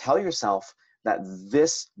and tell yourself that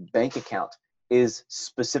this bank account is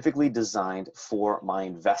specifically designed for my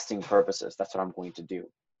investing purposes. That's what I'm going to do.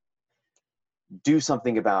 Do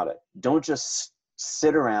something about it. Don't just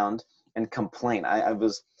sit around and complain. There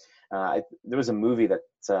was a movie that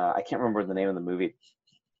I can't remember the name of the movie,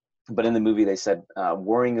 but in the movie they said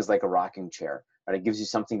worrying is like a rocking chair. Right? It gives you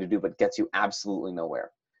something to do, but gets you absolutely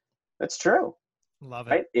nowhere. That's true. Love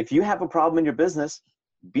it. Right? If you have a problem in your business,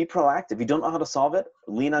 be proactive. If you don't know how to solve it,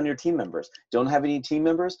 lean on your team members. Don't have any team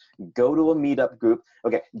members? Go to a meetup group.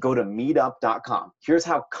 Okay, go to meetup.com. Here's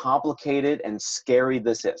how complicated and scary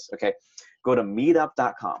this is. Okay, go to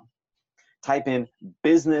meetup.com. Type in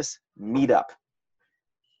business meetup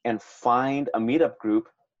and find a meetup group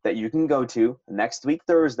that you can go to next week,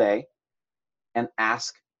 Thursday, and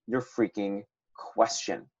ask your freaking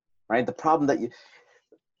question, right? The problem that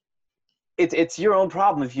it's your own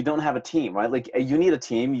problem if you don't have a team, right? Like you need a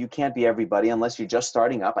team. You can't be everybody unless you're just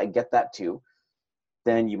starting up. I get that too.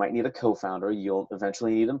 Then you might need a co-founder. You'll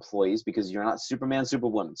eventually need employees because you're not Superman,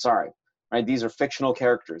 Superwoman. Sorry, right? These are fictional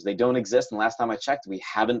characters. They don't exist. And last time I checked, we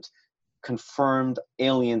haven't confirmed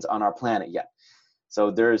aliens on our planet yet. So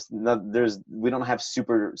we don't have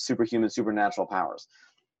superhuman, supernatural powers.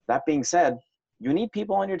 That being said, you need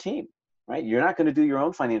people on your team. Right? You're not going to do your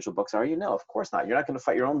own financial books, are you? No, of course not. You're not going to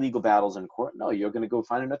fight your own legal battles in court. No, you're going to go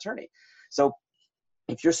find an attorney. So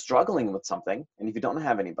if you're struggling with something and if you don't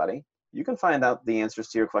have anybody, you can find out the answers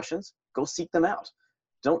to your questions. Go seek them out.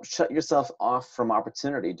 Don't shut yourself off from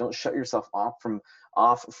opportunity. Don't shut yourself off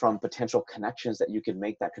from potential connections that you could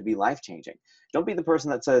make that could be life-changing. Don't be the person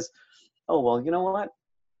that says, oh, well, you know what?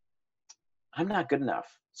 I'm not good enough,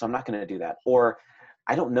 so I'm not going to do that. Or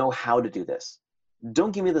I don't know how to do this.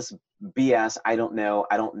 Don't give me this BS. I don't know.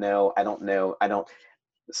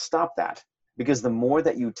 Stop that. Because the more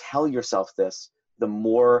that you tell yourself this, the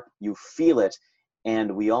more you feel it.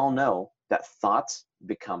 And we all know that thoughts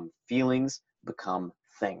become feelings, become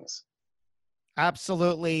things.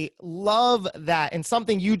 Absolutely love that. And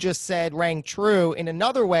something you just said rang true in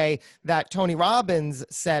another way that Tony Robbins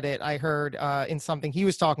said it. I heard in something he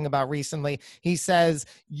was talking about recently. He says,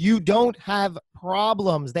 you don't have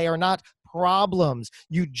problems. They are not problems.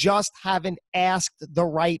 You just haven't asked the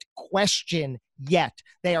right question yet.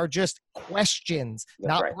 They are just questions,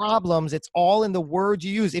 not right. Problems. It's all in the words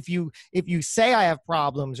you use. If you say I have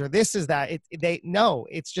problems or this is that,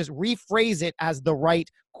 it's just rephrase it as the right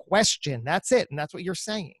question. That's it. And that's what you're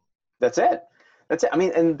saying. That's it. I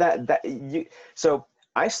mean, and so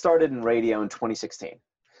I started in radio in 2016,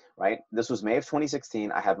 right? This was May of 2016.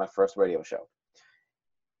 I had my first radio show.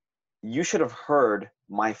 You should have heard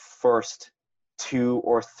my first 2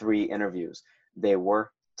 or 3 interviews. They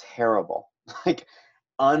were terrible, like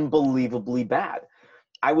unbelievably bad.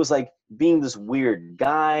 I was like, being this weird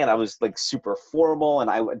guy, and I was like super formal, and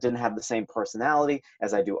I didn't have the same personality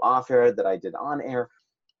as I do off air that I did on air.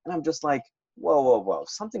 And I'm just like, whoa, whoa, whoa,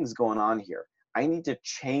 something's going on here. I need to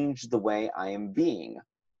change the way I am being.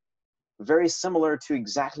 Very similar to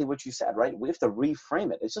exactly what you said, right? We have to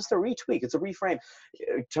reframe it. It's just a retweak. It's a reframe.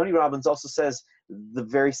 Tony Robbins also says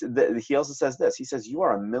he also says this. He says, you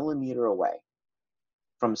are a millimeter away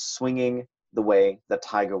from swinging the way that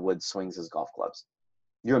Tiger Woods swings his golf clubs.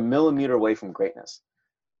 You're a millimeter away from greatness.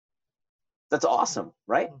 That's awesome,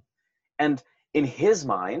 right? And in his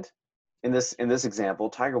mind, in this example,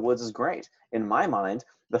 Tiger Woods is great. In my mind,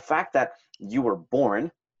 the fact that you were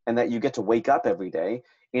born and that you get to wake up every day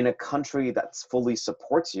in a country that fully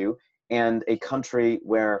supports you, and a country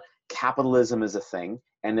where capitalism is a thing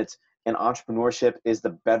and entrepreneurship is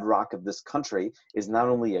the bedrock of this country, is not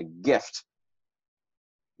only a gift,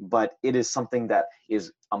 but it is something that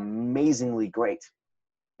is amazingly great.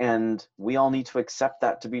 And we all need to accept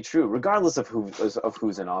that to be true, regardless of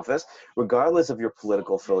who's in office, regardless of your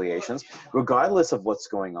political affiliations, regardless of what's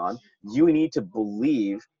going on. You need to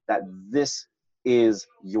believe that this is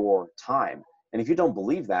your time. And if you don't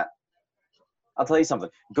believe that, I'll tell you something.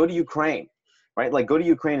 Go to Ukraine, right? Like, go to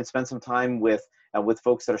Ukraine and spend some time with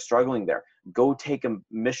folks that are struggling there. Go take a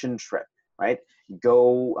mission trip, right?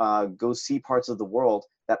 Go see parts of the world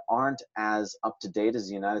that aren't as up to date as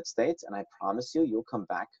the United States, and I promise you, you'll come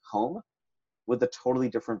back home with a totally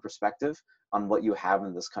different perspective on what you have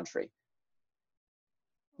in this country.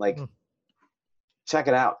 Like, check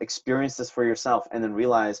it out, experience this for yourself, and then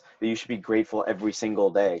realize that you should be grateful every single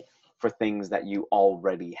day for things that you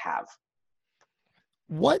already have.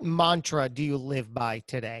 What mantra do you live by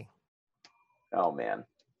today? Oh man,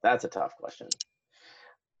 that's a tough question.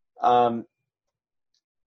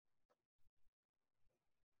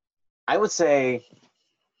 I would say,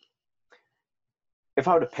 if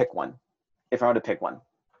I were to pick one,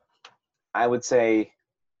 I would say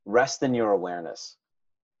rest in your awareness.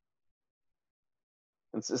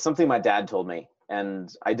 It's something my dad told me,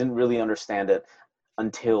 and I didn't really understand it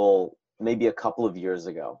until maybe a couple of years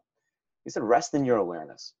ago. He said, rest in your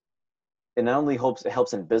awareness. It not only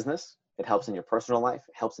helps in business, it helps in your personal life,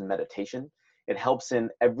 it helps in meditation, it helps in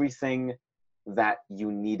everything that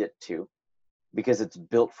you need it to, because it's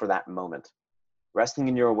built for that moment. Resting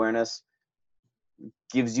in your awareness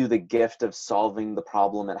gives you the gift of solving the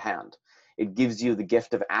problem at hand. It gives you the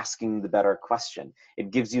gift of asking the better question.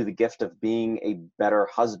 It gives you the gift of being a better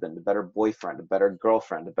husband, a better boyfriend, a better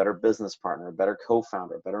girlfriend, a better business partner, a better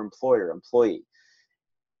co-founder, a better employer, employee,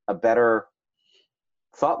 a better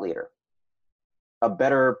thought leader, a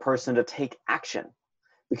better person to take action.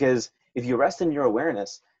 Because if you rest in your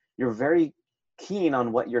awareness, you're very keen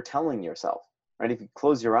on what you're telling yourself, right? If you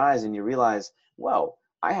close your eyes and you realize, whoa,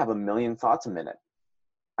 I have a million thoughts a minute.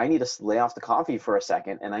 I need to lay off the coffee for a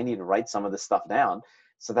second, and I need to write some of this stuff down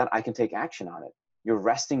so that I can take action on it. You're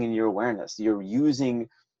resting in your awareness. You're using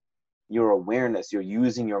your awareness. You're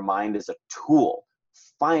using your mind as a tool.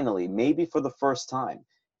 Finally, maybe for the first time,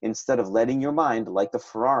 instead of letting your mind, like the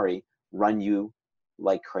Ferrari, run you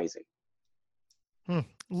like crazy.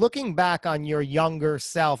 Looking back on your younger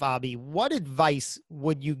self, Abhi, what advice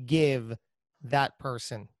would you give that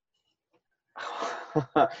person?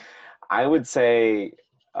 I would say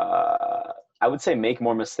make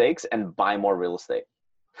more mistakes and buy more real estate.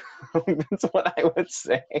 That's what I would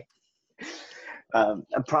say. And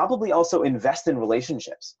probably also invest in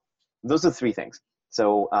relationships. Those are three things.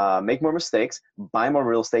 So make more mistakes, buy more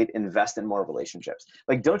real estate, invest in more relationships.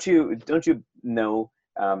 Like, don't you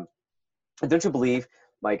believe,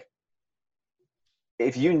 like,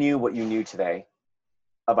 if you knew what you knew today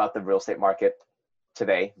about the real estate market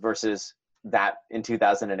today versus that in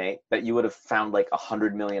 2008, that you would have found like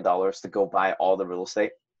 $100 million to go buy all the real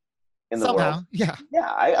estate in the world? Yeah.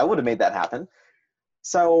 I would have made that happen.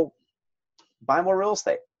 So buy more real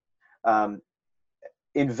estate.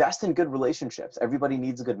 Invest in good relationships. Everybody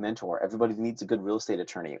needs a good mentor. Everybody needs a good real estate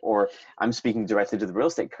attorney. Or I'm speaking directly to the real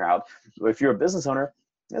estate crowd. If you're a business owner,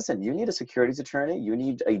 listen, you need a securities attorney. You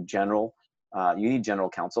need a general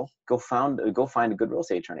counsel. Go find a good real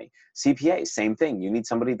estate attorney. CPA, same thing. You need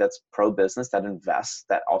somebody that's pro-business, that invests,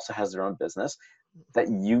 that also has their own business, that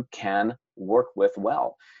you can work with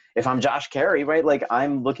well. If I'm Josh Carey, right, like,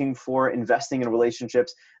 I'm looking for investing in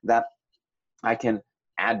relationships that I can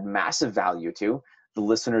add massive value to, the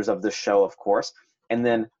listeners of the show, of course, and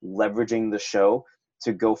then leveraging the show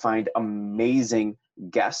to go find amazing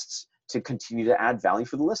guests to continue to add value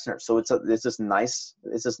for the listeners. So it's this nice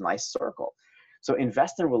circle. So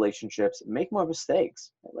invest in relationships, make more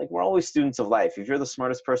mistakes. Like, we're always students of life. If you're the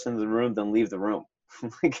smartest person in the room, then leave the room.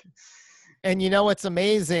 Like, And you know what's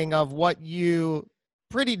amazing of what you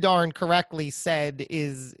pretty darn correctly said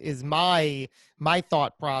is my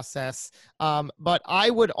thought process. But I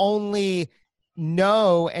would only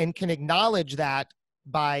know and can acknowledge that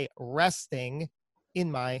by resting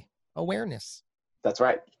in my awareness. That's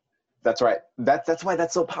right. That's right. That's why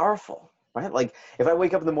that's so powerful, right? Like if I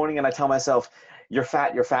wake up in the morning and I tell myself, "You're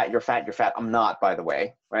fat, you're fat, you're fat, you're fat." I'm not, by the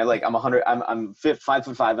way, right? Like I'm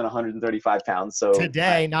 5'5" and 135 pounds. So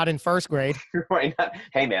Today, not in first grade. right now,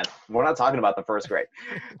 hey man, we're not talking about the first grade.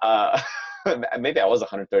 Uh, maybe I was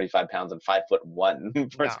 135 pounds and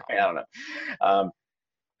 5'1" first No. grade. I don't know. Um,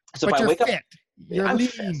 so But if I you're wake up, fit. You're I'm lean.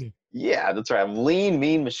 fit. Yeah, that's right. I'm lean,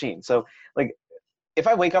 mean machine. So like if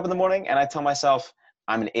I wake up in the morning and I tell myself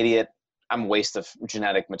I'm an idiot, I'm a waste of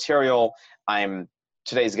genetic material,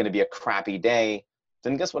 today's going to be a crappy day,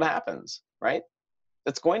 then guess what happens, right?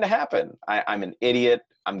 That's going to happen. I'm an idiot.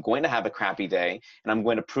 I'm going to have a crappy day, and I'm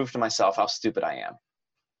going to prove to myself how stupid I am.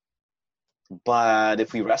 But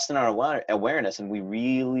if we rest in our awareness and we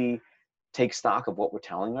really take stock of what we're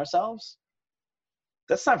telling ourselves,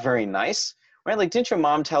 that's not very nice, right? Like, didn't your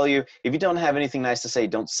mom tell you, if you don't have anything nice to say,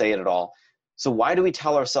 don't say it at all? So why do we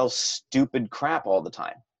tell ourselves stupid crap all the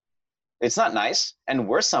time? It's not nice, and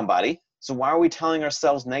we're somebody. So why are we telling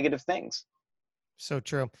ourselves negative things? So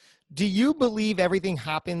true. Do you believe everything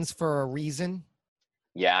happens for a reason?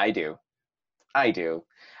 Yeah, I do. I do.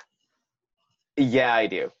 Yeah, I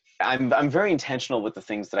do. I'm very intentional with the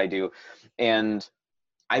things that I do, and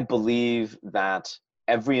I believe that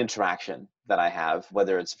every interaction that I have,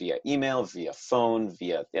 whether it's via email, via phone,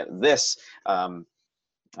 via this,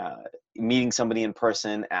 uh, meeting somebody in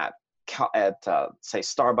person at say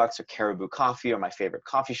Starbucks or Caribou Coffee or my favorite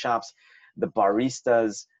coffee shops, the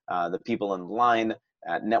baristas, the people in line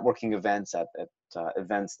at networking events, at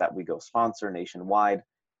events that we go sponsor nationwide,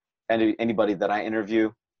 and anybody that I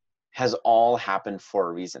interview has all happened for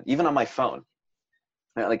a reason. Even on my phone,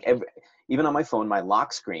 like even on my phone, my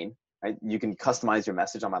lock screen, right? You can customize your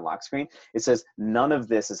message on my lock screen. It says none of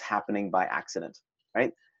this is happening by accident,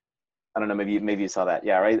 right? I don't know, maybe you saw that.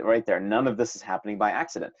 Yeah, right there. None of this is happening by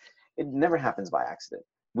accident. It never happens by accident.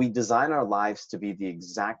 We design our lives to be the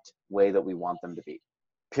exact way that we want them to be.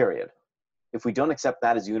 Period. If we don't accept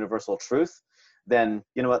that as universal truth, then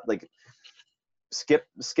you know what? Like skip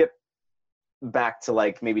back to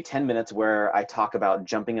like maybe 10 minutes where I talk about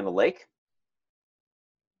jumping in a lake.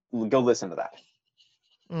 Go listen to that.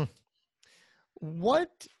 Mm.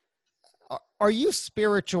 What are you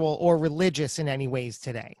spiritual or religious in any ways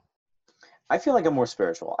today? I feel like I'm more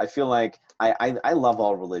spiritual. I feel like I love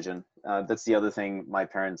all religion. That's the other thing my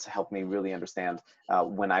parents helped me really understand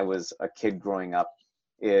when I was a kid growing up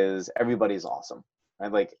is everybody's awesome.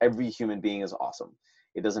 Right? Like every human being is awesome.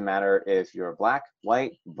 It doesn't matter if you're black,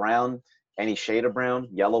 white, brown, any shade of brown,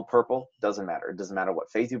 yellow, purple, doesn't matter. It doesn't matter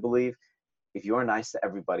what faith you believe. If you are nice to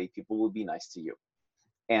everybody, people will be nice to you.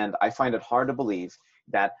 And I find it hard to believe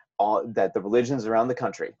that that the religions around the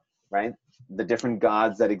country, right, the different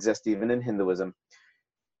gods that exist even in Hinduism,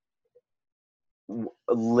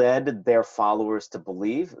 led their followers to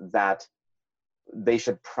believe that they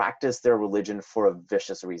should practice their religion for a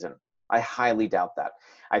vicious reason. I highly doubt that.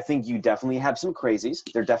 I think you definitely have some crazies.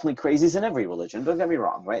 There are definitely crazies in every religion. Don't get me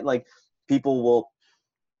wrong, right? Like people will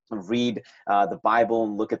read the Bible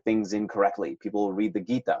and look at things incorrectly. People will read the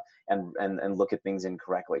Gita and look at things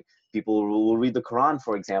incorrectly. People will read the Quran,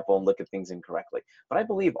 for example, and look at things incorrectly. But I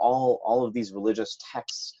believe all of these religious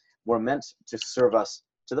texts were meant to serve us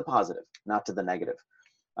to the positive, not to the negative.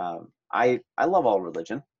 I love all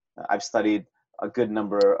religion. I've studied a good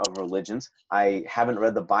number of religions. I haven't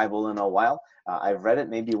read the Bible in a while. I've read it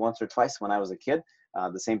maybe once or twice when I was a kid.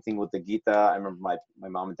 The same thing with the Gita. I remember my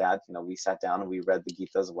mom and dad, we sat down and we read the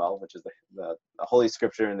Gita as well, which is the holy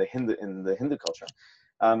scripture in the Hindu culture.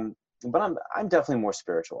 But I'm definitely more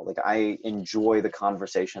spiritual. Like I enjoy the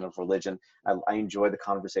conversation of religion. I enjoy the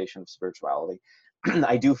conversation of spirituality.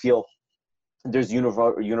 I do feel there's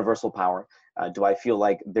universal power. Do I feel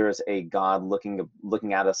like there's a God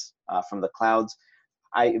looking at us from the clouds?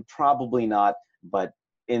 I probably not, but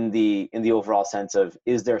in the overall sense of,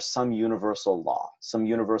 is there some universal law, some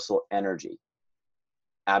universal energy?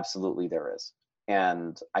 Absolutely there is.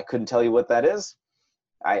 And I couldn't tell you what that is.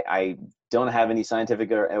 I don't have any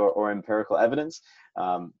scientific or empirical evidence,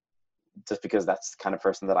 just because that's the kind of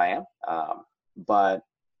person that I am. But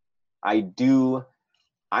I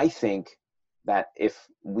think that if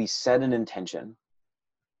we set an intention,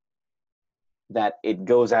 that it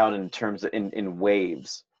goes out in terms of, in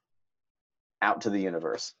waves out to the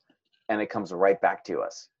universe, and it comes right back to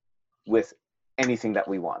us with anything that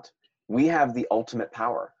we want. We have the ultimate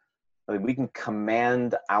power. Like, we can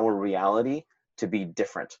command our reality to be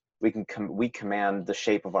different. We command the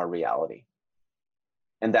shape of our reality.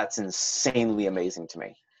 And that's insanely amazing to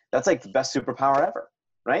me. That's like the best superpower ever,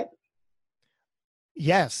 right?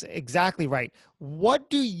 Yes, exactly right. What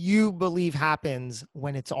do you believe happens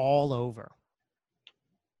when it's all over?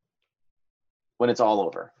 When it's all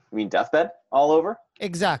over. I mean, deathbed all over?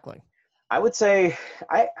 Exactly. I would say,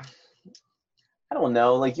 I I don't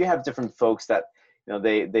know. Like, you have different folks that,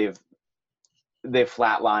 they've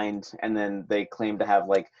flatlined, and then they claim to have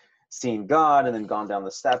like seen God and then gone down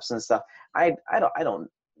the steps and stuff. I don't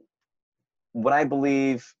what I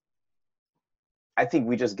believe, I think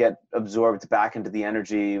we just get absorbed back into the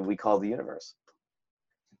energy we call the universe,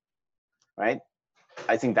 right?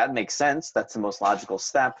 I think that makes sense. That's the most logical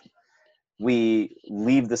step. We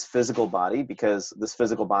leave this physical body because this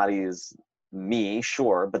physical body is me,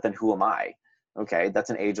 sure, but then who am I? Okay, that's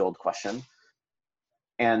an age-old question.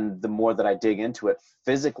 And the more that I dig into it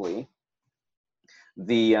physically,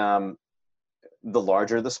 the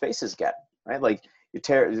larger the spaces get, right? Like,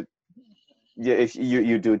 if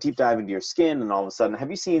you do a deep dive into your skin, and all of a sudden, have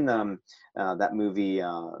you seen that movie?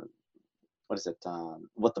 What is it?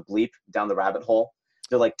 What the Bleep? Down the Rabbit Hole.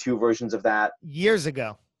 There are like two versions of that. Years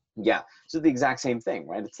ago. Yeah, so the exact same thing,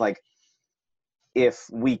 right? It's like, if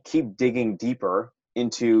we keep digging deeper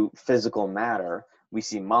into physical matter, we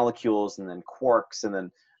see molecules and then quarks, and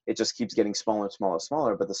then it just keeps getting smaller and smaller and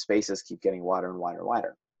smaller, but the spaces keep getting wider and wider and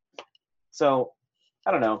wider. So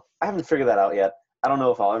I don't know. I haven't figured that out yet. I don't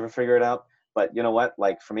know if I'll ever figure it out, but you know what?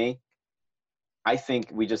 Like, for me, I think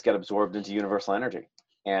we just get absorbed into universal energy,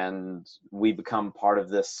 and we become part of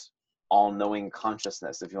this all-knowing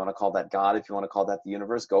consciousness. If you want to call that God, if you want to call that the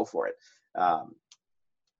universe, go for it.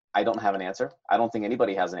 I don't have an answer. I don't think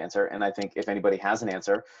anybody has an answer. And I think if anybody has an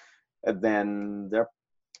answer, then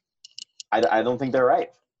I don't think they're right.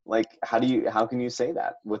 Like, how can you say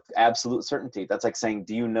that with absolute certainty? That's like saying,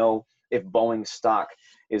 do you know if Boeing stock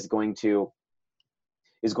is going to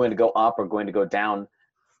go up or going to go down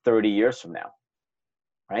 30 years from now?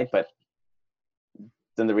 Right? But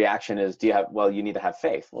then the reaction is, you need to have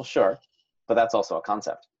faith. Well, sure. But that's also a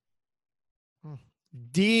concept.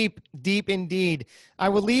 Deep, deep indeed. I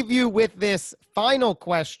will leave you with this final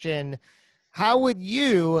question. How would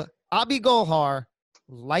you, Abhi Golhar,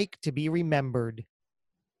 like to be remembered?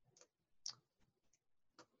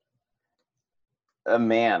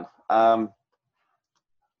 Man, I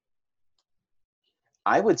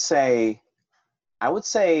would say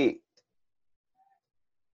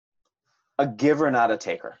a giver, not a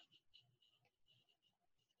taker.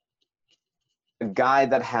 A guy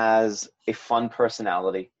that has a fun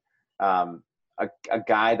personality, a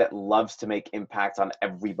guy that loves to make impact on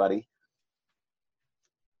everybody,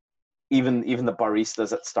 even the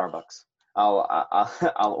baristas at Starbucks.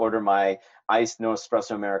 I'll order my iced no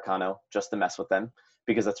espresso Americano just to mess with them,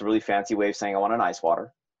 because that's a really fancy way of saying I want an ice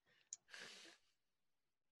water.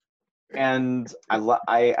 And I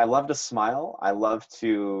love to smile. I love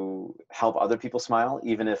to help other people smile,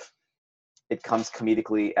 even if it comes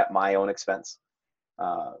comedically at my own expense.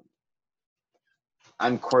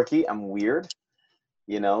 I'm quirky. I'm weird.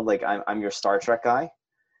 Like, I'm your Star Trek guy.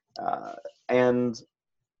 And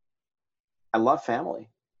I love family.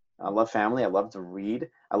 I love family. I love to read.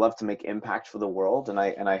 I love to make impact for the world. And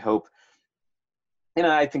I hope,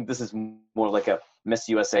 I think this is more like a Miss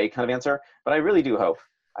USA kind of answer, but I really do hope.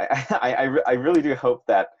 I really do hope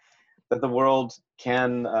that the world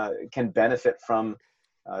can benefit from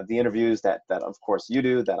the interviews that of course you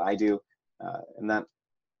do, that I do, and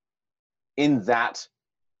that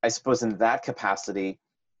I suppose in that capacity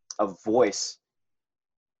of voice,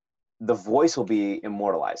 the voice will be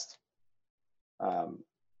immortalized,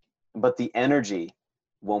 but the energy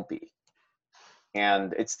won't be.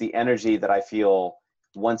 And it's the energy that I feel,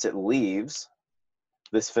 once it leaves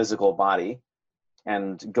this physical body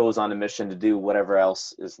and goes on a mission to do whatever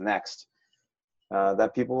else is next,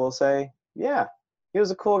 that people will say, yeah, he was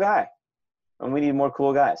a cool guy, and we need more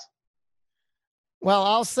cool guys. Well,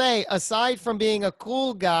 I'll say, aside from being a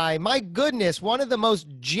cool guy, my goodness, one of the most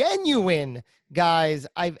genuine guys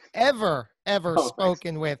I've ever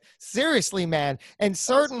spoken with. Seriously, man. And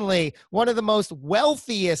certainly one of the most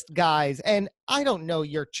wealthiest guys. And I don't know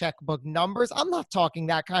your checkbook numbers. I'm not talking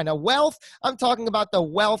that kind of wealth. I'm talking about the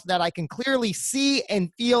wealth that I can clearly see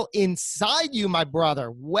and feel inside you, my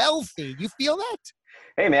brother. Wealthy. You feel that?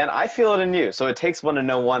 Hey, man, I feel it in you. So it takes one to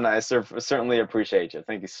know one. I certainly appreciate you.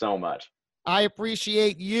 Thank you so much. I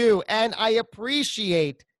appreciate you, and I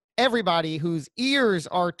appreciate everybody whose ears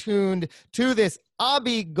are tuned to this.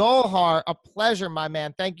 Abhi Golhar, a pleasure, my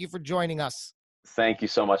man. Thank you for joining us. Thank you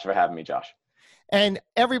so much for having me, Josh. And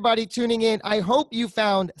everybody tuning in, I hope you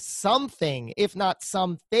found something, if not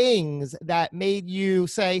some things, that made you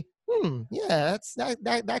say, yeah,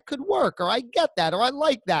 that could work, or I get that, or I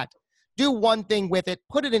like that. Do one thing with it,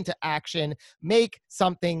 put it into action, make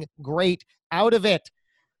something great out of it.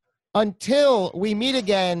 Until we meet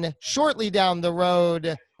again shortly down the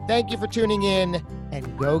road, thank you for tuning in,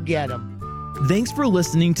 and go get 'em. Thanks for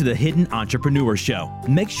listening to the Hidden Entrepreneur Show.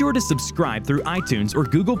 Make sure to subscribe through iTunes or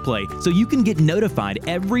Google Play so you can get notified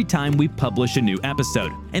every time we publish a new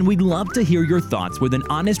episode. And we'd love to hear your thoughts with an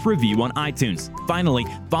honest review on iTunes. Finally,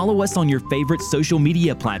 follow us on your favorite social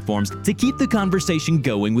media platforms to keep the conversation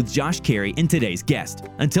going with Josh Carey and today's guest.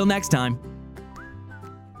 Until next time.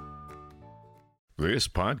 This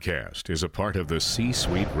podcast is a part of the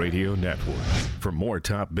C-Suite Radio Network. For more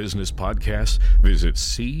top business podcasts, visit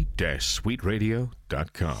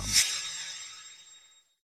c-suiteradio.com.